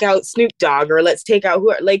 let's take out Snoop Dogg, or let's take out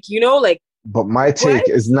But my take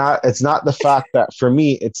is it's not the fact that, for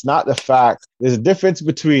me, it's not the fact. There's a difference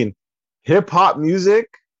between hip hop music,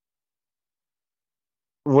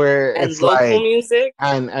 where and it's local music,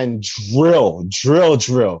 and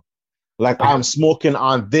drill. Like, I'm smoking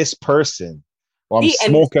on this person, or I'm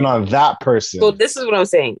smoking on that person. So this is what I'm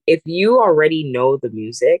saying. If you already know the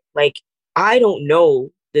music, I don't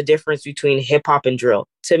know the difference between hip hop and drill.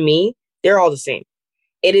 To me, they're all the same.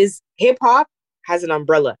 It is hip hop has an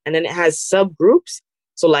umbrella, and then it has subgroups.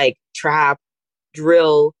 So trap,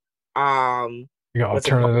 drill, you got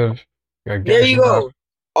alternative. There you go. Rap.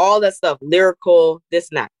 All that stuff, lyrical, this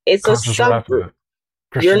and that. It's conscious a subgroup.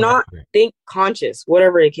 You're not conscious,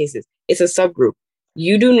 whatever the case is. It's a subgroup.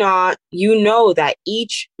 You know that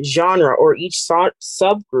each genre or each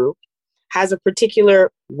subgroup has a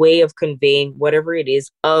particular way of conveying whatever it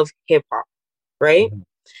is of hip hop, right?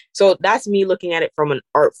 So that's me looking at it from an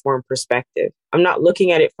art form perspective. I'm not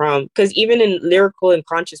looking at it because even in lyrical and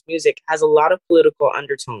conscious music has a lot of political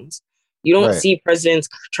undertones. You don't see presidents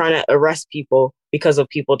trying to arrest people because of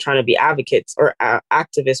people trying to be advocates or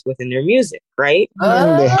activists within their music, right? They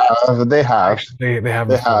have. They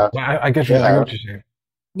have. I get you. I get what you're saying.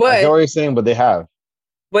 But I get what you're saying, but they have.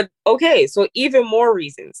 But okay, so even more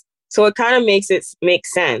reasons. So it kind of makes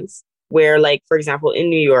sense where, for example, in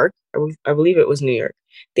New York, I believe it was New York,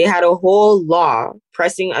 they had a whole law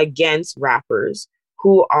pressing against rappers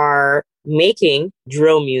who are making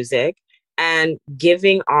drill music and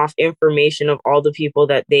giving off information of all the people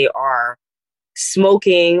that they are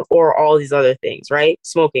smoking or all these other things, right?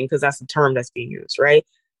 Smoking, because that's the term that's being used, right?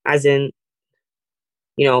 As in,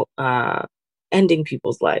 ending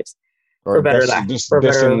people's lives. Or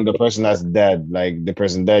dissing the person that's dead, like the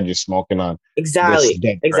person dead you're smoking on. Exactly.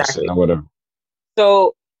 Person or whatever.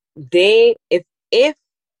 So if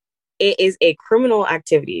it is a criminal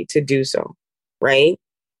activity to do so, right?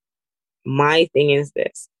 My thing is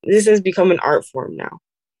this. This has become an art form now.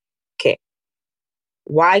 Okay.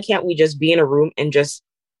 Why can't we just be in a room and just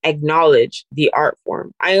acknowledge the art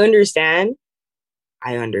form? I understand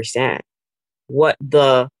what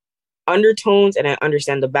the undertones and I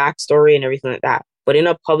understand the backstory and everything like that. But in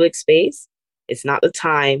a public space, it's not the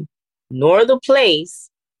time nor the place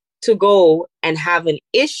to go and have an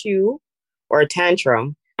issue or a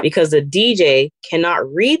tantrum because the DJ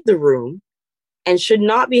cannot read the room and should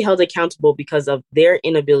not be held accountable because of their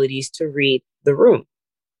inabilities to read the room.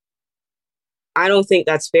 I don't think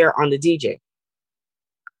that's fair on the DJ.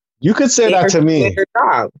 You could say They that are to doing me, their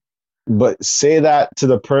job. but say that to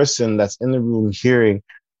the person that's in the room hearing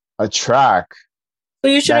a track So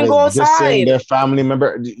you that shouldn't is go dissing outside. their family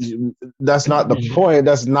member. That's not the point.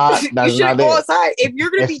 That's not You shouldn't go it. outside. If you're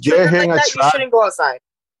going to If be they're triggered hearing like a that, you track, shouldn't go outside.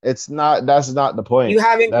 that's not the point. You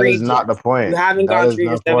haven't That is grieved not yet. the point. You haven't That gone is through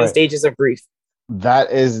your not the 7 point. stages of grief.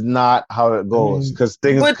 That is not how it goes because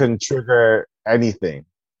things But can trigger anything.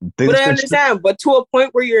 But Things I can understand. But to a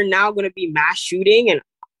point where you're now going to be mass shooting and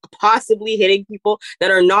possibly hitting people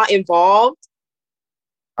that are not involved,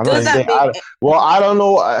 I'm does not that saying. make I don't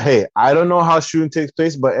know. Hey, I don't know how shooting takes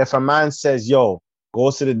place, but if a man says, "Yo,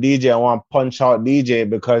 goes to the DJ, I want to punch out DJ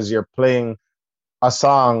because you're playing a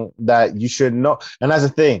song that you should know," and that's the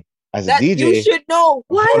thing. As a that you DJ, should know?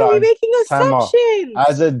 Why hold are we on, making time out. assumptions?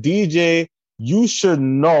 As a DJ, you should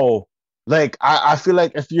know. Like, I feel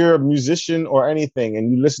like if you're a musician or anything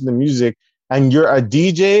and you listen to music and you're a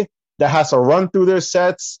DJ that has to run through their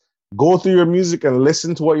sets, go through your music and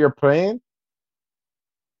listen to what you're playing,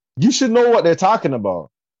 you should know what they're talking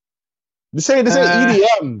about. This ain't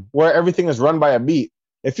EDM where everything is run by a beat.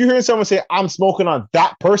 If you're hearing someone say, I'm smoking on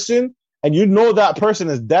that person, and you know that person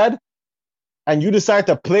is dead, and you decide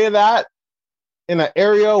to play that in an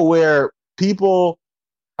area where people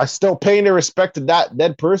are still paying their respect to that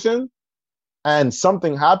dead person, and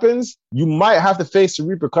something happens, you might have to face the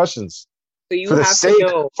repercussions So you have to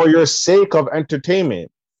know. for your sake of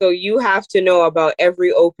entertainment. So you have to know about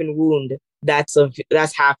every open wound that's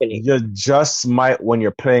happening. You just might when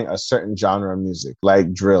you're playing a certain genre of music,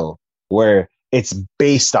 like drill, where it's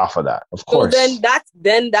based off of that. Of course. So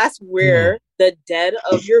that's where the dead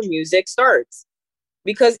of your music starts.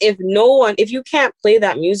 Because if you can't play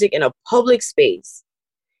that music in a public space,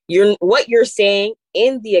 what you're saying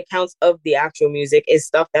in the accounts of the actual music is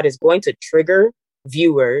stuff that is going to trigger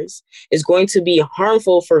viewers, is going to be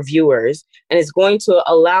harmful for viewers, and is going to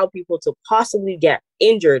allow people to possibly get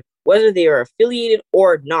injured, whether they are affiliated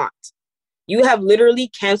or not. You have literally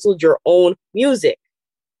canceled your own music.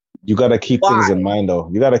 You got to keep things in mind, though.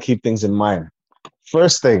 You got to keep things in mind.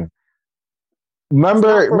 First thing,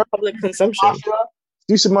 remember public consumption.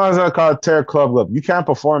 Steve Simon's called Tear Club Up. You can't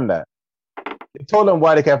perform that. They told them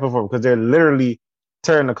why they can't perform because they're literally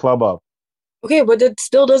tearing the club up. Okay, but it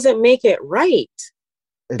still doesn't make it right.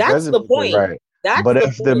 That's the point. Right. That's but the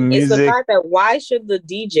if point. the music, it's the fact that why should the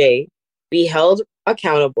DJ be held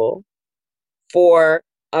accountable for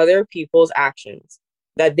other people's actions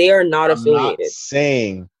that they are not affiliated? I'm not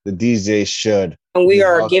saying the DJ should. And we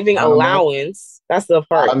are giving allowance. That's the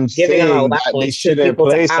part. I'm giving an allowance that they to shouldn't people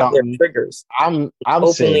play to have something. their triggers. I'm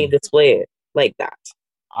openly saying display it like that.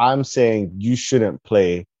 I'm saying you shouldn't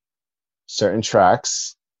play certain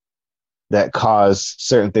tracks that cause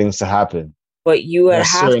certain things to happen. But you would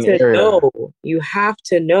have to know. You have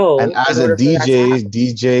to know. And as a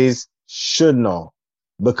DJs should know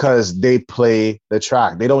because they play the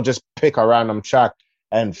track. They don't just pick a random track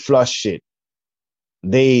and flush it.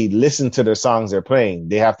 They listen to the songs they're playing.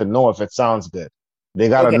 They have to know if it sounds good. They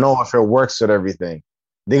got to know if it works with everything.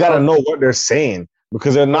 They got to know what they're saying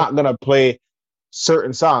because they're not going to play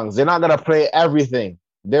certain songs. They're not going to play everything.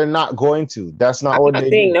 They're not going to. That's not what they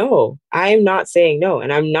do. No. I'm not saying no.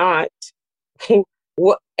 And I'm not.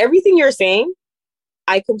 Everything you're saying,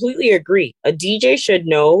 I completely agree. A DJ should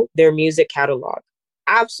know their music catalog.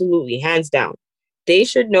 Absolutely. Hands down. They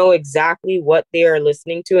should know exactly what they are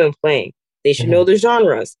listening to and playing. They should know their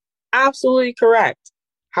genres. Absolutely correct.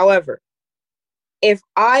 However, if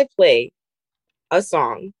I play a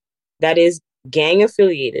song that is gang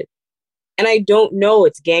affiliated and I don't know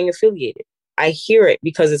it's gang affiliated, I hear it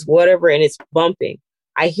because it's whatever and it's bumping.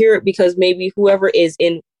 I hear it because maybe whoever is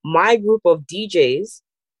in my group of DJs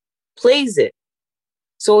plays it.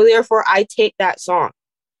 So therefore, I take that song.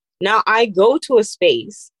 Now I go to a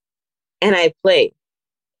space and I play.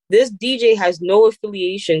 This DJ has no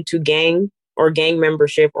affiliation to gang or gang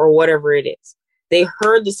membership or whatever it is. They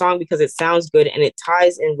heard the song because it sounds good and it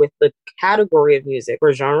ties in with the category of music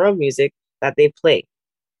or genre of music that they play.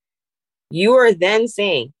 You are then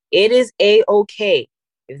saying it is a-okay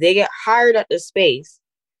if they get hired at the space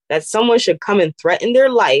that someone should come and threaten their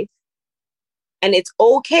life, and it's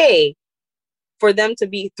okay for them to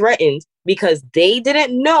be threatened because they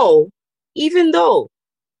didn't know, even though,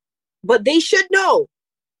 but they should know,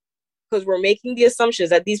 because we're making the assumptions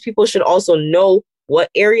that these people should also know what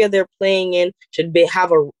area they're playing in, should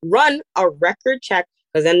have a record check,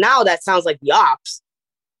 because then now that sounds like the ops.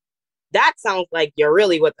 That sounds like you're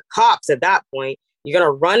really with the cops at that point. You're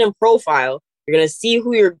going to run and profile. You're going to see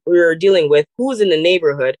who you're dealing with, who's in the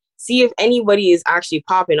neighborhood, see if anybody is actually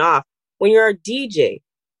popping off. When you're a DJ,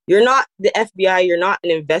 you're not the FBI, you're not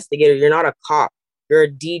an investigator, you're not a cop, you're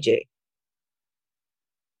a DJ.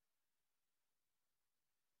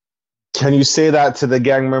 Can you say that to the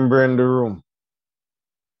gang member in the room?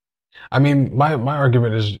 I mean, my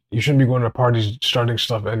argument is you shouldn't be going to parties starting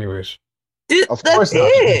stuff anyways. Of course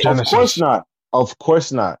not. Of course not. Of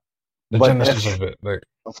course not. The genesis of it, like.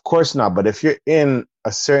 Of course not. But if you're in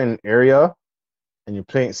a certain area and you're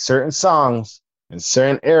playing certain songs in a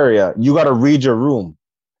certain area, you got to read your room.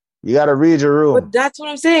 You got to read your room. But that's what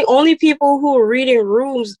I'm saying. Only people who are reading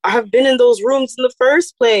rooms have been in those rooms in the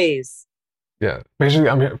first place. Yeah, basically,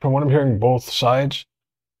 from what I'm hearing, both sides.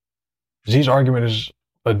 Z's argument is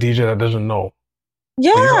a DJ that doesn't know.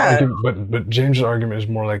 Yeah. But James's argument is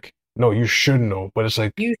more like, no, you should know. But it's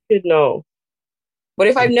like, you should know. But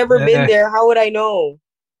if I've never been there, how would I know?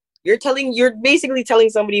 You're basically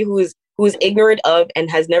telling somebody who is ignorant of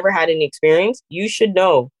and has never had any experience, you should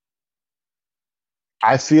know.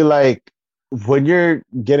 I feel like when you're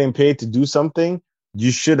getting paid to do something,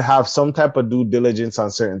 you should have some type of due diligence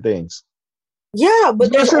on certain things. Yeah,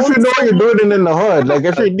 but if you know you're doing it in the hood, like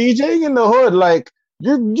if you're DJing in the hood, like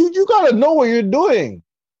you gotta know what you're doing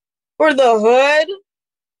for the hood,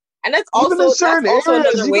 and that's also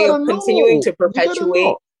another way of continuing to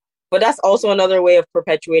perpetuate. But that's also another way of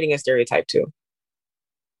perpetuating a stereotype too.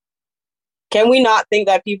 Can we not think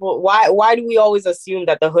that people? Why do we always assume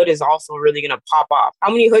that the hood is also really gonna pop off? How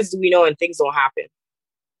many hoods do we know and things don't happen?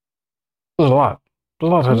 There's a lot.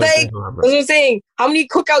 Like, that's what I'm saying. How many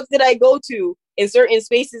cookouts did I go to in certain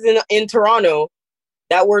spaces in Toronto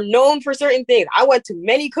that were known for certain things? I went to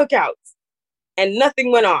many cookouts and nothing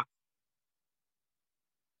went on.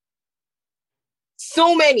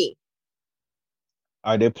 So many.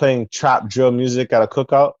 Are they playing trap drill music at a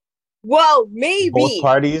cookout? Well, maybe. Both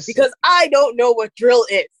parties? Because I don't know what drill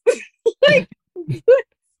is. Like,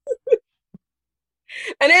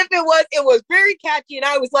 and if it was very catchy, and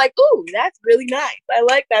I was like, "Ooh, that's really nice. I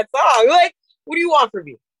like that song." Like, what do you want from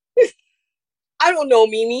me? I don't know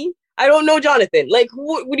Mimi. I don't know Jonathan. Like,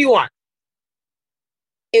 what do you want?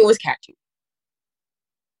 It was catchy.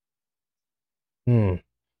 I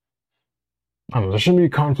don't know, there shouldn't be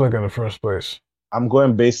conflict in the first place. I'm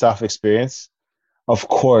going based off experience. Of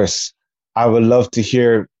course, I would love to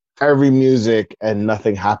hear every music and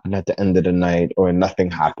nothing happened at the end of the night or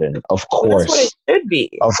nothing happened. Of course. That's what it should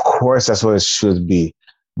be. Of course, that's what it should be.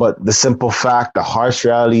 But the simple fact, the harsh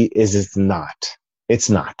reality is it's not. It's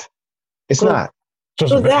not. It's not.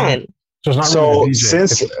 So then. So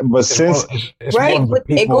since right, but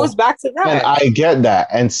it goes back to that. And I get that.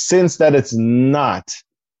 And since that it's not,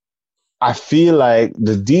 I feel like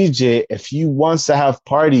the DJ, if he wants to have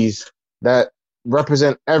parties that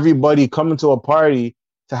represent everybody coming to a party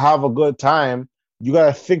to have a good time, you got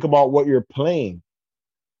to think about what you're playing.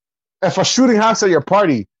 If a shooting happens at your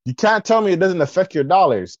party, you can't tell me it doesn't affect your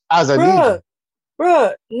dollars as a DJ.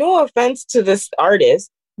 Bruh, no offense to this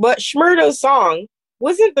artist, but Shmurda's song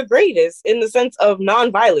wasn't the greatest in the sense of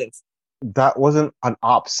non-violence. That wasn't an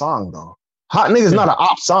op song, though. Hot Nigga's not an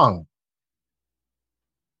op song.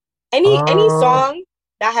 Any song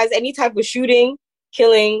that has any type of shooting,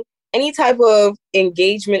 killing, any type of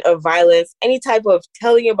engagement of violence, any type of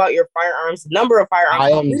telling about your firearms, number of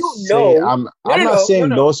firearms, we don't know. I'm not saying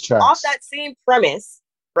those tracks. Off that same premise,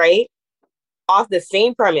 right? Off the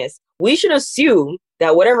same premise, we should assume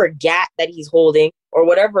that whatever gat that he's holding or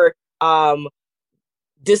whatever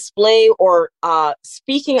display or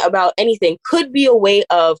speaking about anything could be a way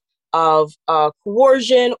of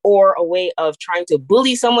coercion or a way of trying to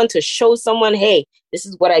bully someone to show someone, hey, this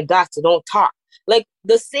is what I got, so don't talk. Like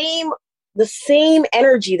the same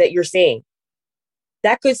energy that you're saying,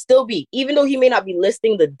 that could still be, even though he may not be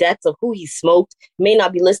listing the deaths of who he smoked, may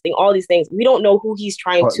not be listing all these things. We don't know who he's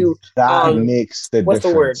trying to. That makes the what's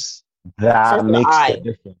difference. The word? That makes the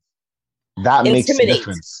difference. That makes the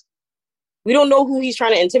difference. We don't know who he's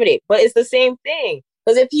trying to intimidate, but it's the same thing.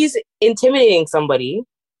 Because if he's intimidating somebody,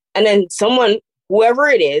 and then someone, whoever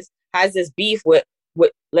it is, has this beef with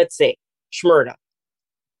let's say, Shmurda,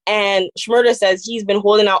 And Shmurda says he's been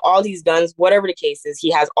holding out all these guns, whatever the case is.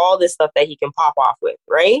 He has all this stuff that he can pop off with,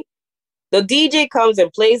 right? The DJ comes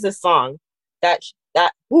and plays a song that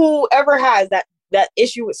whoever has that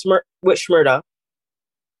issue with Shmurda,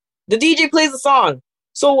 the DJ plays the song.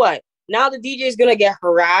 So what? Now the DJ is gonna get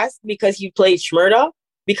harassed because he played Shmurda,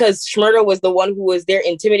 because Shmurda was the one who was there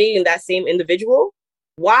intimidating that same individual.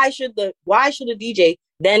 Why should the DJ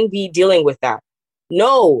then be dealing with that?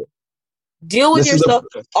 No, deal with yourself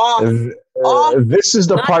off. This is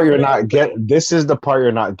the part you're not getting. This is the part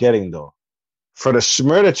you're not getting though. For the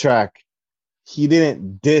Shmurda track, he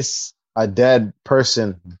didn't diss a dead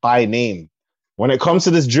person by name. When it comes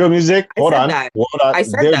to this drill music, hold on. I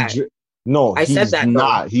said that. No, I said that.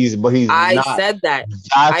 Not. He's not. I said that. That's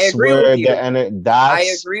I agree where with you.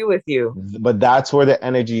 I agree with you. But that's where the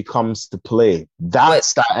energy comes to play.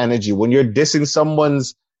 That's that energy. When you're dissing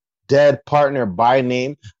someone's dead partner by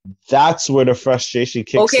name, that's where the frustration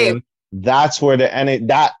kicks in. That's where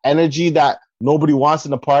that energy that nobody wants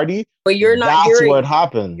in the party. But you're not hearing. That's what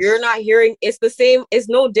happens. You're not hearing. It's the same. It's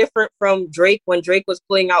no different from Drake when Drake was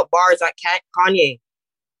pulling out bars at Kanye.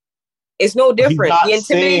 It's no different. The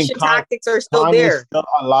intimidation tactics are still there. Still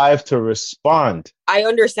alive to respond. I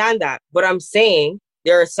understand that, but I'm saying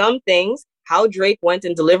there are some things. How Drake went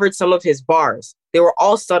and delivered some of his bars. They were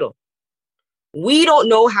all subtle. We don't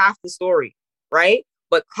know half the story, right?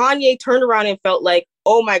 But Kanye turned around and felt like,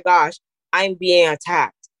 oh my gosh, I'm being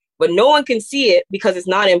attacked. But no one can see it because it's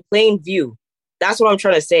not in plain view. That's what I'm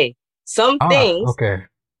trying to say. Some things. Okay.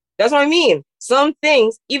 That's what I mean. Some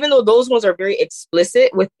things, even though those ones are very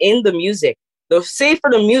explicit within the music, they'll say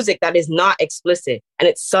for the music that is not explicit and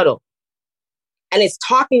it's subtle. And it's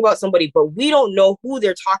talking about somebody, but we don't know who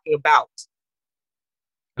they're talking about.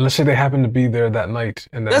 And let's say they happen to be there that night.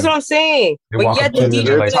 And that's what I'm saying. But yet the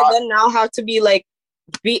DJ then now have to be like,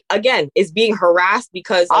 is being harassed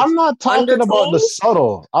because I'm not talking about the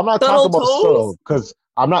subtle. I'm not talking about the subtle because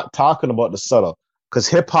I'm not talking about the subtle because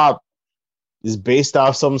hip hop is based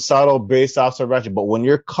off some subtle, based off some ratchet. But when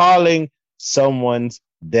you're calling someone's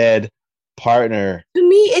dead partner to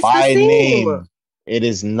me, it's by the same. Name, it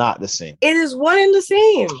is not the same. It is one and the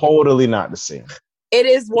same. Totally not the same. It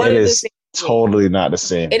is one and the same. Totally not the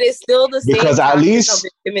same. It is still the same. Because at least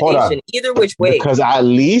either which way. Because at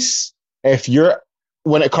least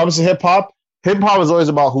when it comes to hip hop is always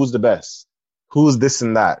about who's the best, who's this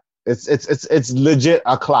and that. It's legit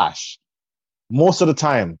a clash most of the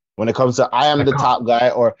time when it comes to I am the top guy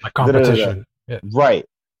or competition. Yeah. Right.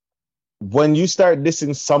 When you start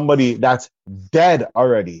dissing somebody that's dead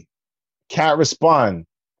already, can't respond,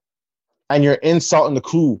 and you're insulting the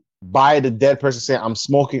crew by the dead person saying I'm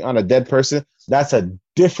smoking on a dead person, that's a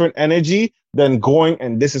different energy than going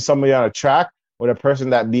and dissing somebody on a track with a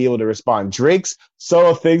person that be able to respond. Drake's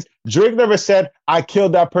subtle things. Drake never said I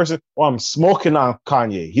killed that person or I'm smoking on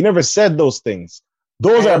Kanye. He never said those things.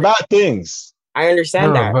 Those are bad things. I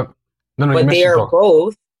understand that. But they are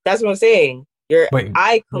both. That's what I'm saying.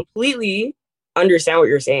 I completely understand what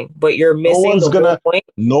you're saying, but you're missing the whole point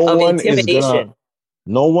of intimidation.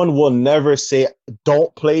 No one will never say,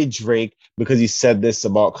 don't play Drake because he said this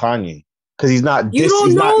about Kanye. Because he's not You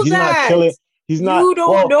don't know that. Not killing. He's not. You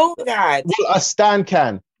don't know that. Well, a Stan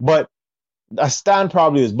can, but a Stan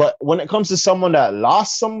probably is. But when it comes to someone that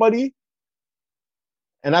lost somebody,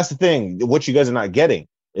 and that's the thing, what you guys are not getting.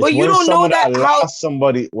 But you don't know that lost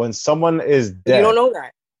somebody, when someone is dead, you don't know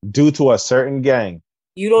that due to a certain gang.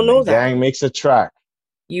 You don't know that gang makes a track.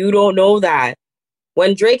 You don't know that.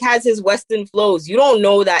 When Drake has his Western flows, you don't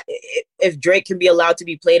know that if Drake can be allowed to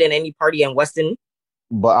be played in any party in Weston.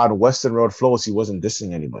 But on Western Road flows, he wasn't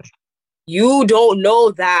dissing anybody. You don't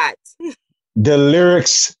know that. The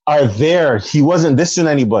lyrics are there. He wasn't dissing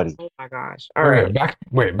anybody. Oh my gosh! All right. Back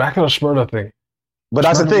to the Shmurda thing. But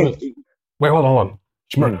that's the thing. Hold on.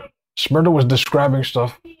 Shmurda was describing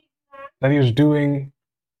stuff that he was doing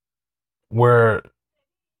where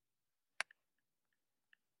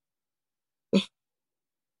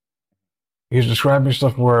he was describing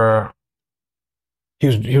stuff where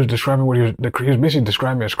he was describing what he was basically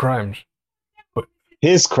describing his crimes. But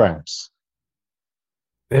his crimes,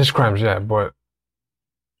 yeah, but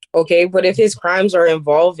okay, but if his crimes are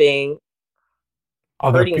involving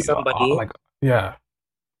hurting somebody,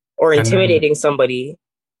 or intimidating somebody,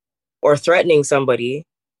 or threatening somebody,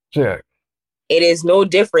 yeah, it is no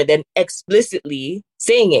different than explicitly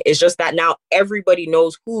saying it. It's just that now everybody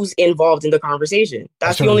knows who's involved in the conversation.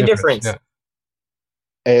 That's the only difference. Yeah.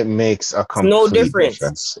 It makes a complete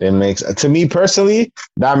difference. It makes, to me personally,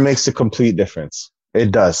 that makes a complete difference.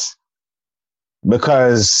 It does.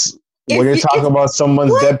 Because when you're talking about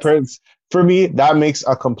someone's dead person, for me, that makes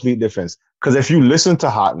a complete difference. Because if you listen to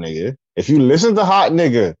Hot Nigga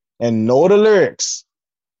and know the lyrics,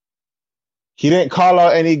 he didn't call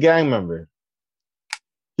out any gang member.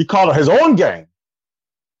 He called out his own gang.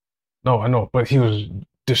 No, I know, but he was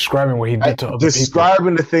describing what he did to other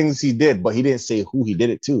Describing the things he did, but he didn't say who he did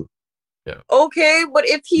it to. Yeah. Okay, but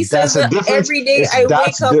if he says that every day I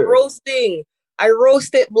wake up roasting, I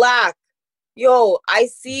roast it black. Yo, I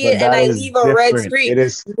see it and I leave a red streak.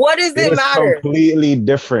 What does it matter? It's completely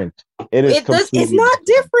different. It's not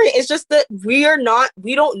different. It's just that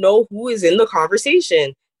we don't know who is in the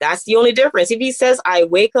conversation. That's the only difference. If he says I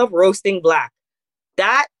wake up roasting black,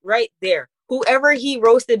 that right there, whoever he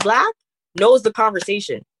roasted black knows the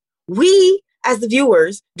conversation. We, as the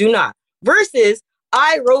viewers, do not. Versus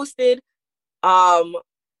I roasted Bob's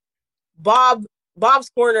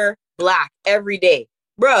Corner black every day.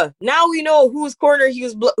 Bruh, now we know whose corner he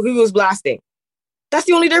was blasting. That's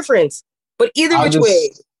the only difference. But either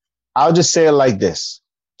way. I'll just say it like this.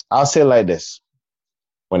 I'll say it like this.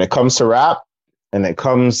 When it comes to rap and it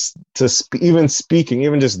comes to even speaking,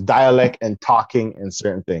 even just dialect and talking and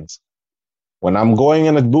certain things. When I'm going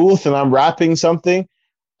in a booth and I'm rapping something,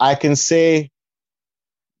 I can say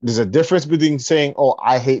there's a difference between saying, oh,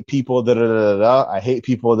 I hate people, da-da-da-da-da. I hate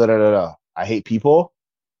people, da-da-da-da. I hate people.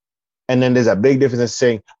 And then there's a big difference in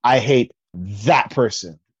saying, I hate that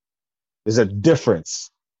person. There's a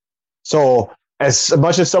difference. So as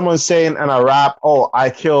much as someone's saying in a rap, oh, I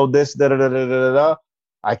killed this, da-da-da-da-da-da,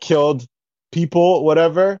 I killed people,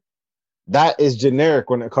 whatever, that is generic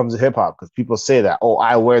when it comes to hip-hop because people say that, oh,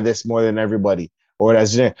 I wear this more than everybody, or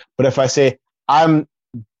that's generic. But if I say, I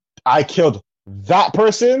killed that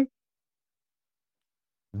person,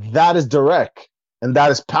 that is direct and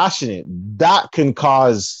that is passionate. That can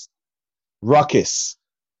cause ruckus.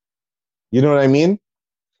 You know what I mean?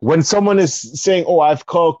 When someone is saying, oh, I've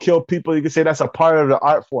killed people, you can say that's a part of the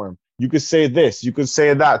art form. You could say this, you could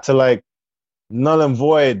say that to like null and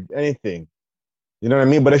void anything. You know what I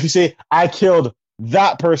mean? But if you say, I killed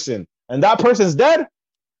that person and that person's dead,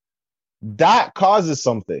 that causes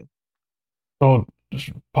something. So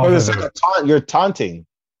you're taunting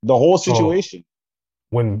the whole situation. So,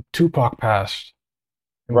 when Tupac passed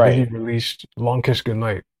and Biggie released Long Kiss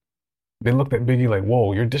Goodnight, they looked at Biggie like,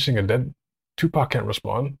 whoa, you're dissing a dead. Tupac can't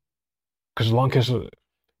respond. Because Long Kiss,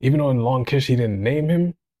 even though in Long Kiss he didn't name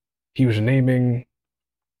him, he was naming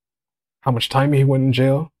how much time he went in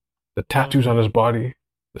jail, the tattoos on his body,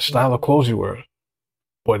 the style of clothes he wore.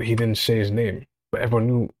 But he didn't say his name. But everyone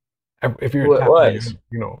knew, if you're a tattoo,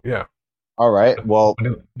 you know, yeah. All right, well.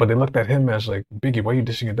 But they looked at him as like, Biggie, why are you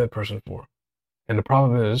dissing a dead person for? And the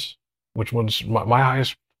problem is, which one's my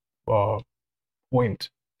highest point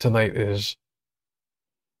tonight is,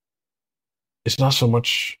 it's not so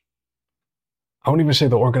much, I won't even say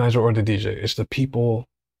the organizer or the DJ, it's the people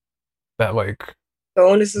that like... The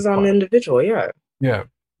onus is on the individual, yeah. Yeah,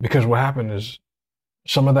 because what happened is,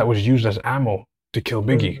 some of that was used as ammo to kill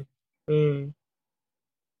Biggie. We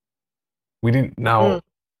didn't, now,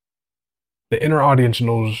 the inner audience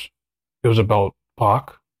knows it was about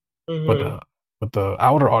Pac, but the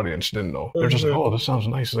outer audience didn't know. They're just like, oh, this sounds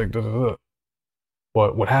nice, like da-da-da.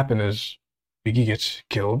 But what happened is, Biggie gets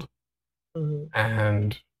killed,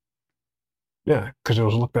 and yeah, because it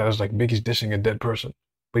was looked at as like Biggie's dissing a dead person,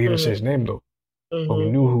 but he didn't say his name though. But we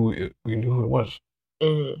knew who it was. So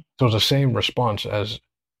it was the same response as,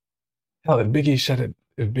 hell, if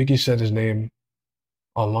Biggie said his name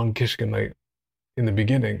on Long Kiss Goodnight in the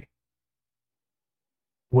beginning,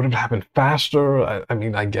 would it happen faster? I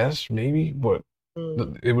mean, I guess maybe, but it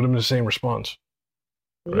would have been the same response,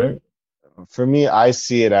 right? For me, I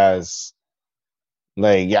see it as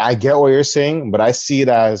like, yeah, I get what you're saying, but I see it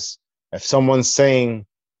as if someone's saying,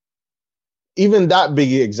 even that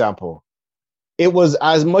Biggie example, it was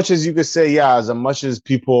as much as you could say, yeah, as much as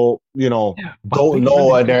people, you know, don't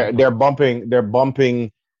know, and they're bumping,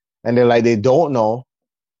 and they're like, they don't know.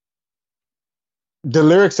 The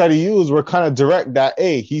lyrics that he used were kind of direct that,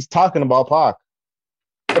 hey, he's talking about Pac.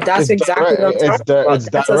 But that's exactly what I'm talking about. It's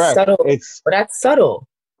direct. But that's subtle.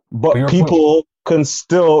 But people can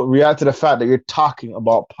still react to the fact that you're talking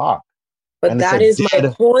about Pac. But that is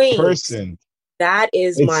my point. Person. That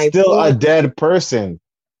is my point. It's still a dead person.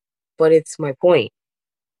 But it's my point.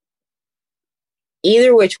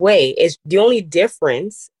 Either which way, is the only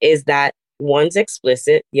difference is that one's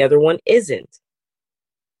explicit, the other one isn't.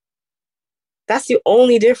 That's the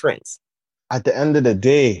only difference. At the end of the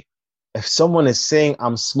day, if someone is saying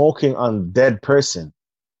I'm smoking on a dead person,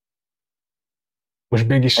 which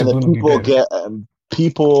Biggie and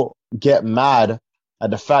people get mad at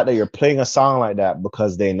the fact that you're playing a song like that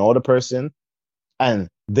because they know the person and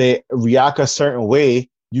they react a certain way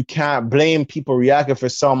you can't blame people reacting for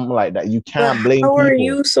something like that. You But can't blame how are people.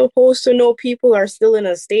 you supposed to know people are still in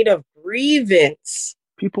a state of grievance?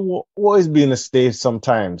 People will always be in a state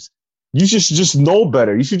sometimes. You should just know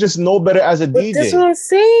better. You should just know better as a But that's what DJ. I'm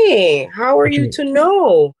saying. How are you Okay. to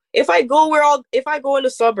know? If I go in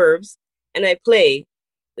the suburbs and I play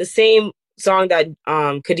the same song that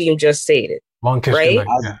Kadeem just stated, Long kiss right? goodnight.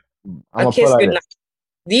 Yeah. I'm A gonna put it kiss like goodnight. this.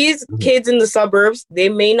 These Mhm. kids in the suburbs, they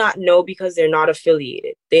may not know because they're not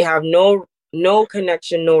affiliated. They have no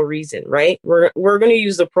connection, no reason, right? We're gonna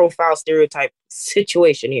use the profile stereotype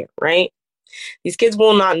situation here, right? These kids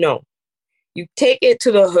will not know. You take it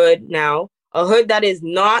to the hood now, a hood that is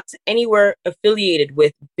not anywhere affiliated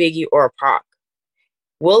with Biggie or Pac.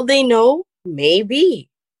 Will they know? Maybe.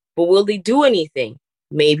 But will they do anything?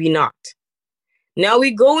 Maybe not. Now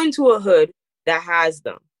we go into a hood that has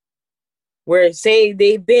them, where say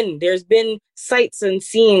there's been sights and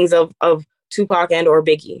scenes of Tupac and or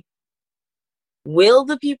Biggie. Will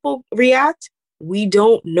the people react? We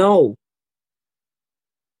don't know.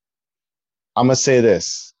 I'm gonna say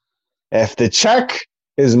this. If the check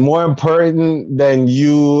is more important than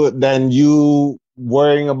you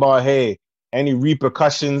worrying about, hey, any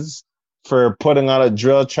repercussions for putting on a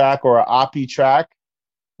drill track or an oppie track,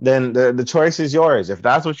 then the choice is yours. If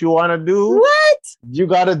that's what you want to do, What? you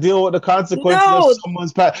got to deal with the consequences of No,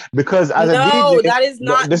 someone's past. Because as a no, DJ, that is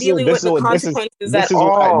not this is dealing this with is the what this is consequences this at is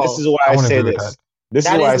why this all. is why I I wouldn't say agree with that. this. This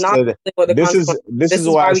is That why is I not say that. dealing with the This is consequences. this This is is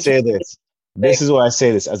why why I we keep say this. This is why I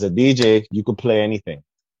say this. As a DJ, you could play anything.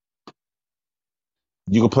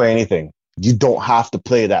 You could play anything. You don't have to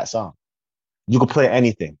play that song. You could play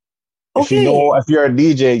anything. okay. If you're a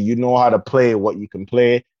DJ, you know how to play what you can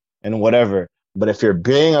play and whatever. But if you're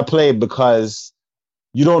being a play because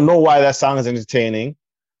you don't know why that song is entertaining,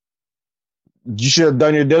 you should have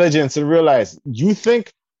done your diligence and realize you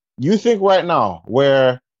think right now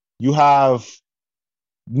where you have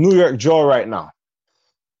New York drill right now.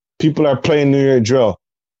 People are playing New York drill.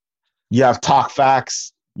 You have talk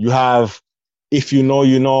facts. You have if you know,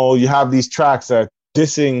 you know. You have these tracks that are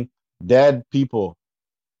dissing dead people.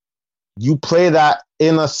 You play that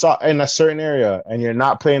in a certain area, and you're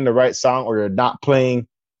not playing the right song, or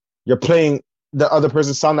you're playing the other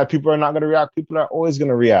person's song that people are not going to react. People are always going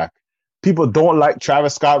to react. People don't like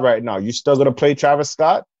Travis Scott right now. You still going to play Travis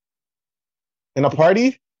Scott in a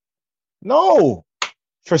party? No,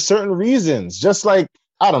 for certain reasons. Just like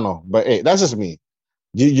I don't know, but hey, that's just me.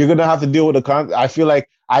 You're gonna have to deal with I feel like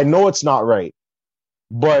I know it's not right,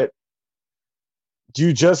 but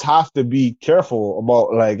you just have to be careful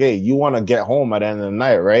about like, hey, you want to get home at the end of the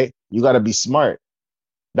night, right? You got to be smart.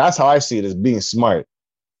 That's how I see it, as being smart.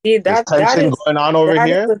 See, There's tension going on over that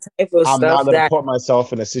is here. the type of I'm not stuff gonna that put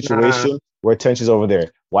myself in a nah. situation where tension's over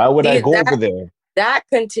there. Why would I See, go over there? that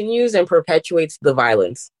continues and perpetuates the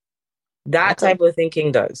violence. That Okay. type of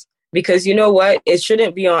thinking does. Because you know what? It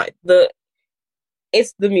shouldn't be on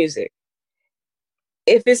it's the music.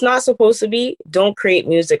 If it's not supposed to be, don't create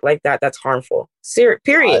music like that that's harmful. Period.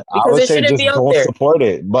 I Because would it say shouldn't be just out don't there. support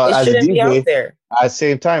it. But It as a shouldn't be out DJ, there. at the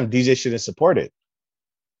same time, DJ shouldn't support it.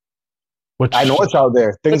 I know Which it's out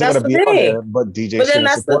there. But Things are that's gonna the be out thing. there, but DJ But then shouldn't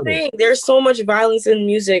that's the support it. thing. There's so much violence in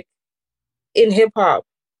music in hip hop.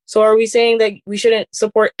 So are we saying that we shouldn't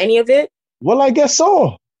support any of it? Well, I guess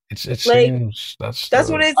so. it Like seems that's that's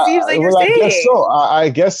what the it seems like you're Well, I guess saying. so. I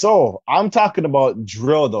guess so. I'm talking about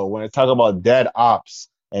drill though. When I talk about dead ops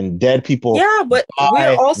and dead people Yeah, but we're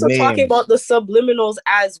by also talking name, about the subliminals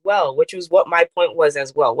as well, which was what my point was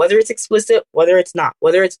as well. Whether it's explicit, whether it's not,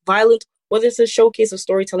 whether it's violent, whether it's a showcase of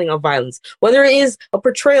storytelling of violence, whether it is a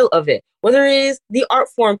portrayal of it, whether it is the art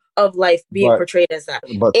form of life being but portrayed as that.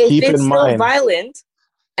 but If keep it's in still mind, violent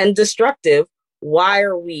and destructive, why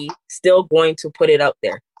are we still going to put it out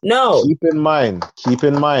there? No, keep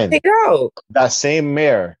in mind take it out. that same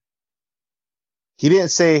mayor. He didn't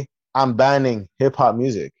say I'm banning hip hop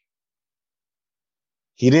music.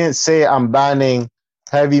 He didn't say I'm banning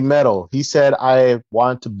heavy metal. He said I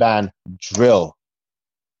want to ban drill.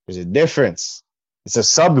 There's a difference. It's a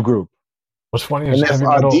subgroup. what's funny is And if a heavy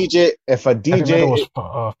metal was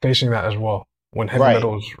DJ, facing that as well when heavy right,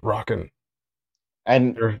 metal was rocking.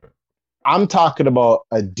 and They're- I'm talking about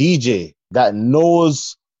a DJ that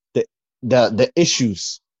knows the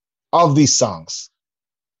issues of these songs,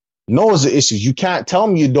 knows the issues. You can't tell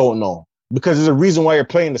me you don't know because there's a reason why you're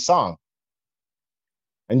playing the song.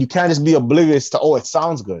 And you can't just be oblivious to, oh, it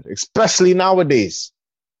sounds good, especially nowadays.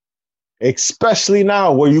 Especially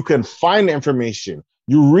now where you can find the information.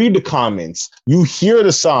 You read the comments, you hear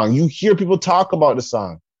the song, you hear people talk about the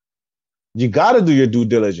song. You got to do your due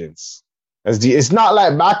diligence. It's not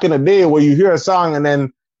like back in the day where you hear a song and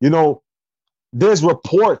then, you know, there's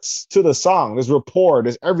reports to the song. There's rapport.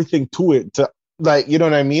 There's everything to it. To like, you know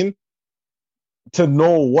what I mean? To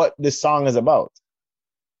know what this song is about.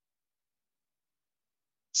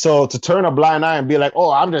 So to turn a blind eye and be like,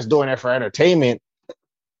 "Oh, I'm just doing it for entertainment."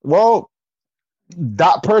 Well,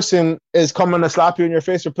 that person is coming to slap you in your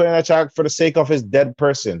face for playing that track for the sake of his dead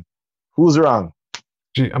person. Who's wrong?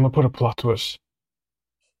 Gee, I'm gonna put a plot twist.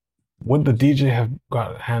 Would the DJ have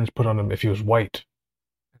got hands put on him if he was white?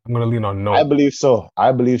 I'm gonna lean on no. I believe so.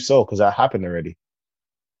 I believe so because that happened already.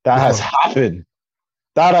 That Which has one? happened.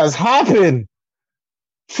 That has happened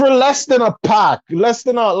for less than a pack, less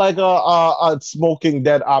than a smoking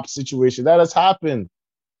dead op situation. That has happened.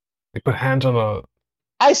 They put hands on a.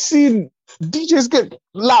 I seen DJs get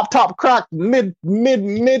laptop cracked mid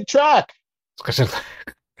track. Like I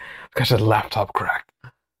said, laptop crack.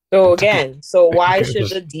 So again, so why Okay, should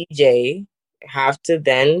just- the DJ have to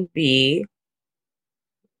then be?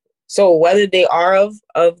 So whether they are of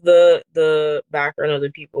the background of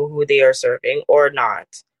the people who they are serving or not,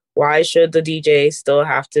 why should the DJ still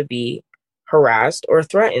have to be harassed or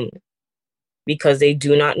threatened? Because they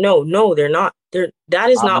do not know. No, they're not. That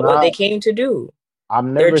is not what they came to do.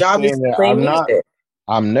 I'm Their never job is saying to that. play music.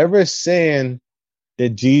 I'm never saying the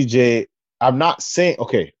DJ. I'm not saying.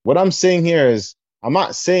 Okay, what I'm saying here is I'm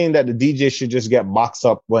not saying that the DJ should just get boxed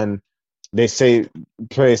up when they say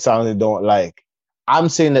play songs they don't like. I'm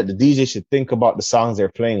saying that the DJ should think about the songs they're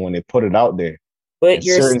playing when they put it out there. But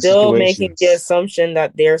you're still making the assumption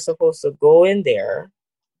that they're supposed to go in there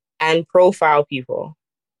and profile people.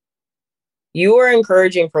 You are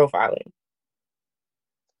encouraging profiling.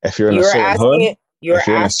 If you're in a certain hood, if you're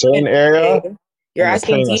in a certain area, you're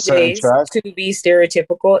asking DJs to be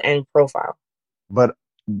stereotypical and profile. But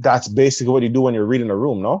that's basically what you do when you're reading a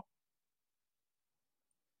room, no?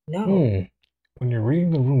 No. When you're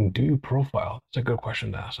reading the room, do you profile? That's a good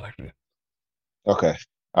question to ask, actually. Okay.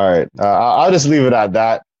 All right. I'll just leave it at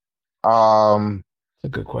that. That's a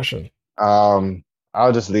good question. I'll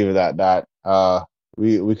just leave it at that.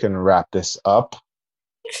 We can wrap this up.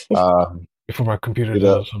 Before my computer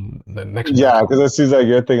does the next. Yeah, because it seems like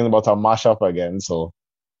you're thinking about to mash up again. So,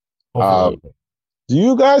 do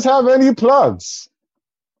you guys have any plugs?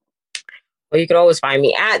 Well, you can always find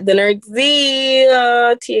me at the Nerd Z,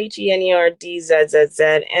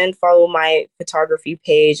 TheNerdZZZ, and follow my photography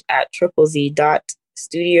page at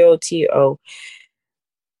ZZ.studio.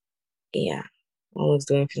 Yeah, I'm always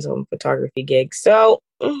doing some photography gigs, so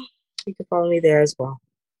you can follow me there as well.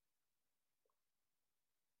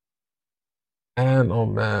 And oh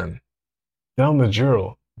man, Down the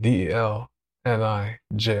Jiro,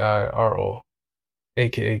 DELNIJIRO,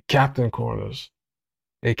 aka Captain Corners,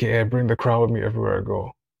 aka Bring the Crowd with me everywhere I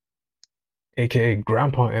go, aka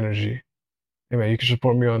Grandpa Energy. Hey man, you can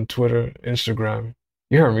support me on Twitter, Instagram.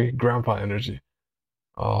 You heard me, Grandpa Energy.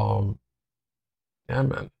 Yeah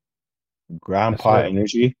man. Grandpa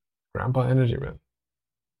Energy. Grandpa Energy, man.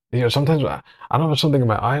 You know, sometimes I don't have something in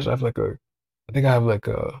my eyes. I think I have like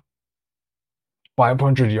a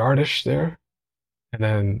 500 yardish there. And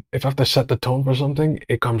then if I have to set the tone for something,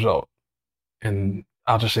 it comes out. And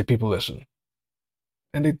I'll just say, people listen.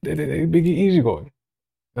 And they be easy going.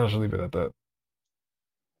 I'll just leave it at that.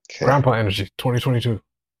 Okay. Grandpa Energy, 2022.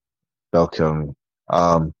 They'll kill me.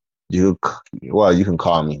 You can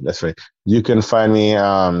call me. That's right. You can find me,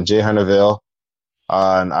 Jay Hunterville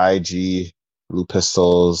on IG, Blue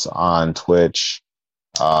Pistols on Twitch,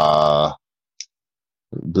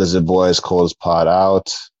 Blizzard Boys, Cole's Pod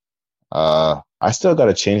Out. I still got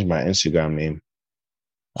to change my Instagram name.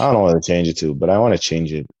 I don't know what to change it to, but I want to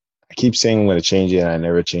change it. I keep saying I'm going to change it, and I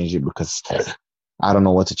never change it because I don't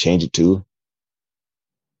know what to change it to.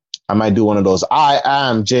 I might do one of those I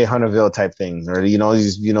am Jay Hunterville type things, or these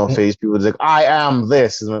face people like I am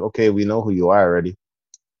this. It's like, okay, we know who you are already.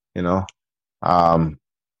 Was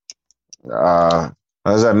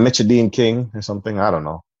that Mitchadine King or something? I don't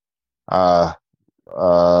know.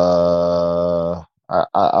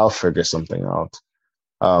 I'll figure something out.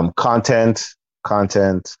 Content.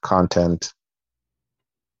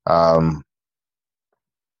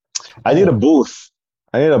 I need a booth.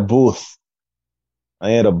 That's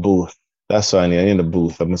what I need. I need a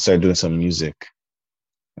booth. I'm gonna start doing some music.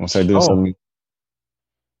 I'm gonna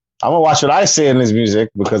watch what I say in this music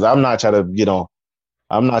because I'm not trying to,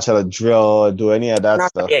 I'm not trying to drill or do any of that not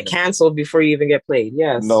stuff. To get canceled before you even get played.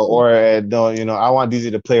 Yes. No, I want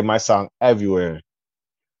DJ to play my song everywhere.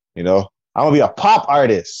 I'm gonna be a pop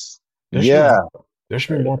artist. There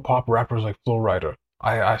should be more pop rappers like Flow Rider.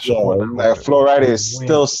 I support that. Like Flow Rider is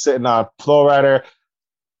still sitting on Flow Rider,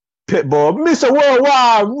 Pitbull, Mr.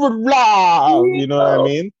 Worldwide, blah. You know what I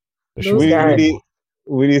mean?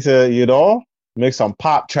 We need to, make some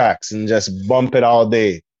pop tracks and just bump it all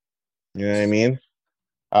day. You know what I mean?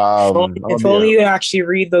 If only you actually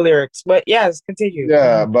read the lyrics. But yes, continue.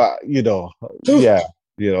 Yeah, but yeah,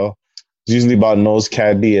 it's usually about nose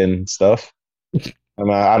candy and stuff.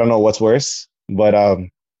 I don't know what's worse, but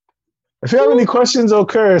if you have any questions or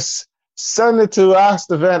curse, send it to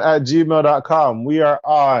askthevent@gmail.com. We are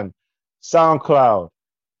on SoundCloud,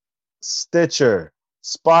 Stitcher,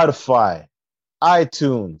 Spotify,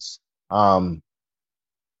 iTunes,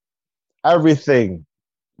 everything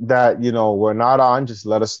that we're not on, just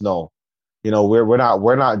let us know.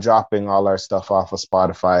 We're not dropping all our stuff off of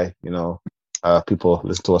Spotify. People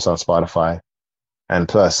listen to us on Spotify, and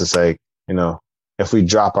plus it's like if we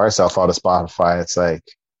drop ourselves out of Spotify, it's like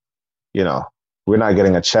we're not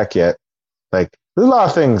getting a check yet. Like there's a lot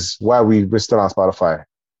of things why we're still on Spotify.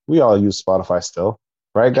 We all use Spotify still,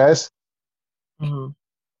 right, guys? Mhm.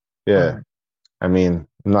 Yeah. I mean,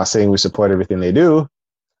 I'm not saying we support everything they do,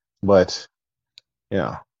 but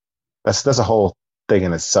that's a whole thing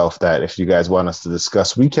in itself that if you guys want us to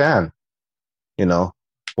discuss, we can. We're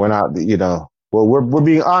not, well, we're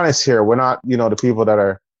being honest here. We're not, the people that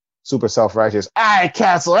are super self-righteous. I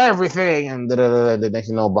cancel everything, and the next,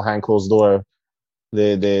 behind closed door,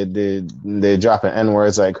 they dropping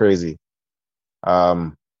N-words like crazy.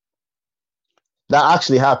 That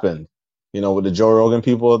actually happened, with the Joe Rogan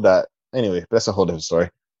people. Anyway, that's a whole different story.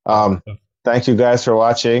 Thank you guys for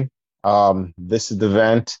watching. This is the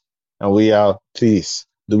vent, and we out. Peace.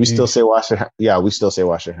 Do we still say wash your hands? Yeah, we still say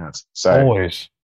wash your hands. Sorry. Always.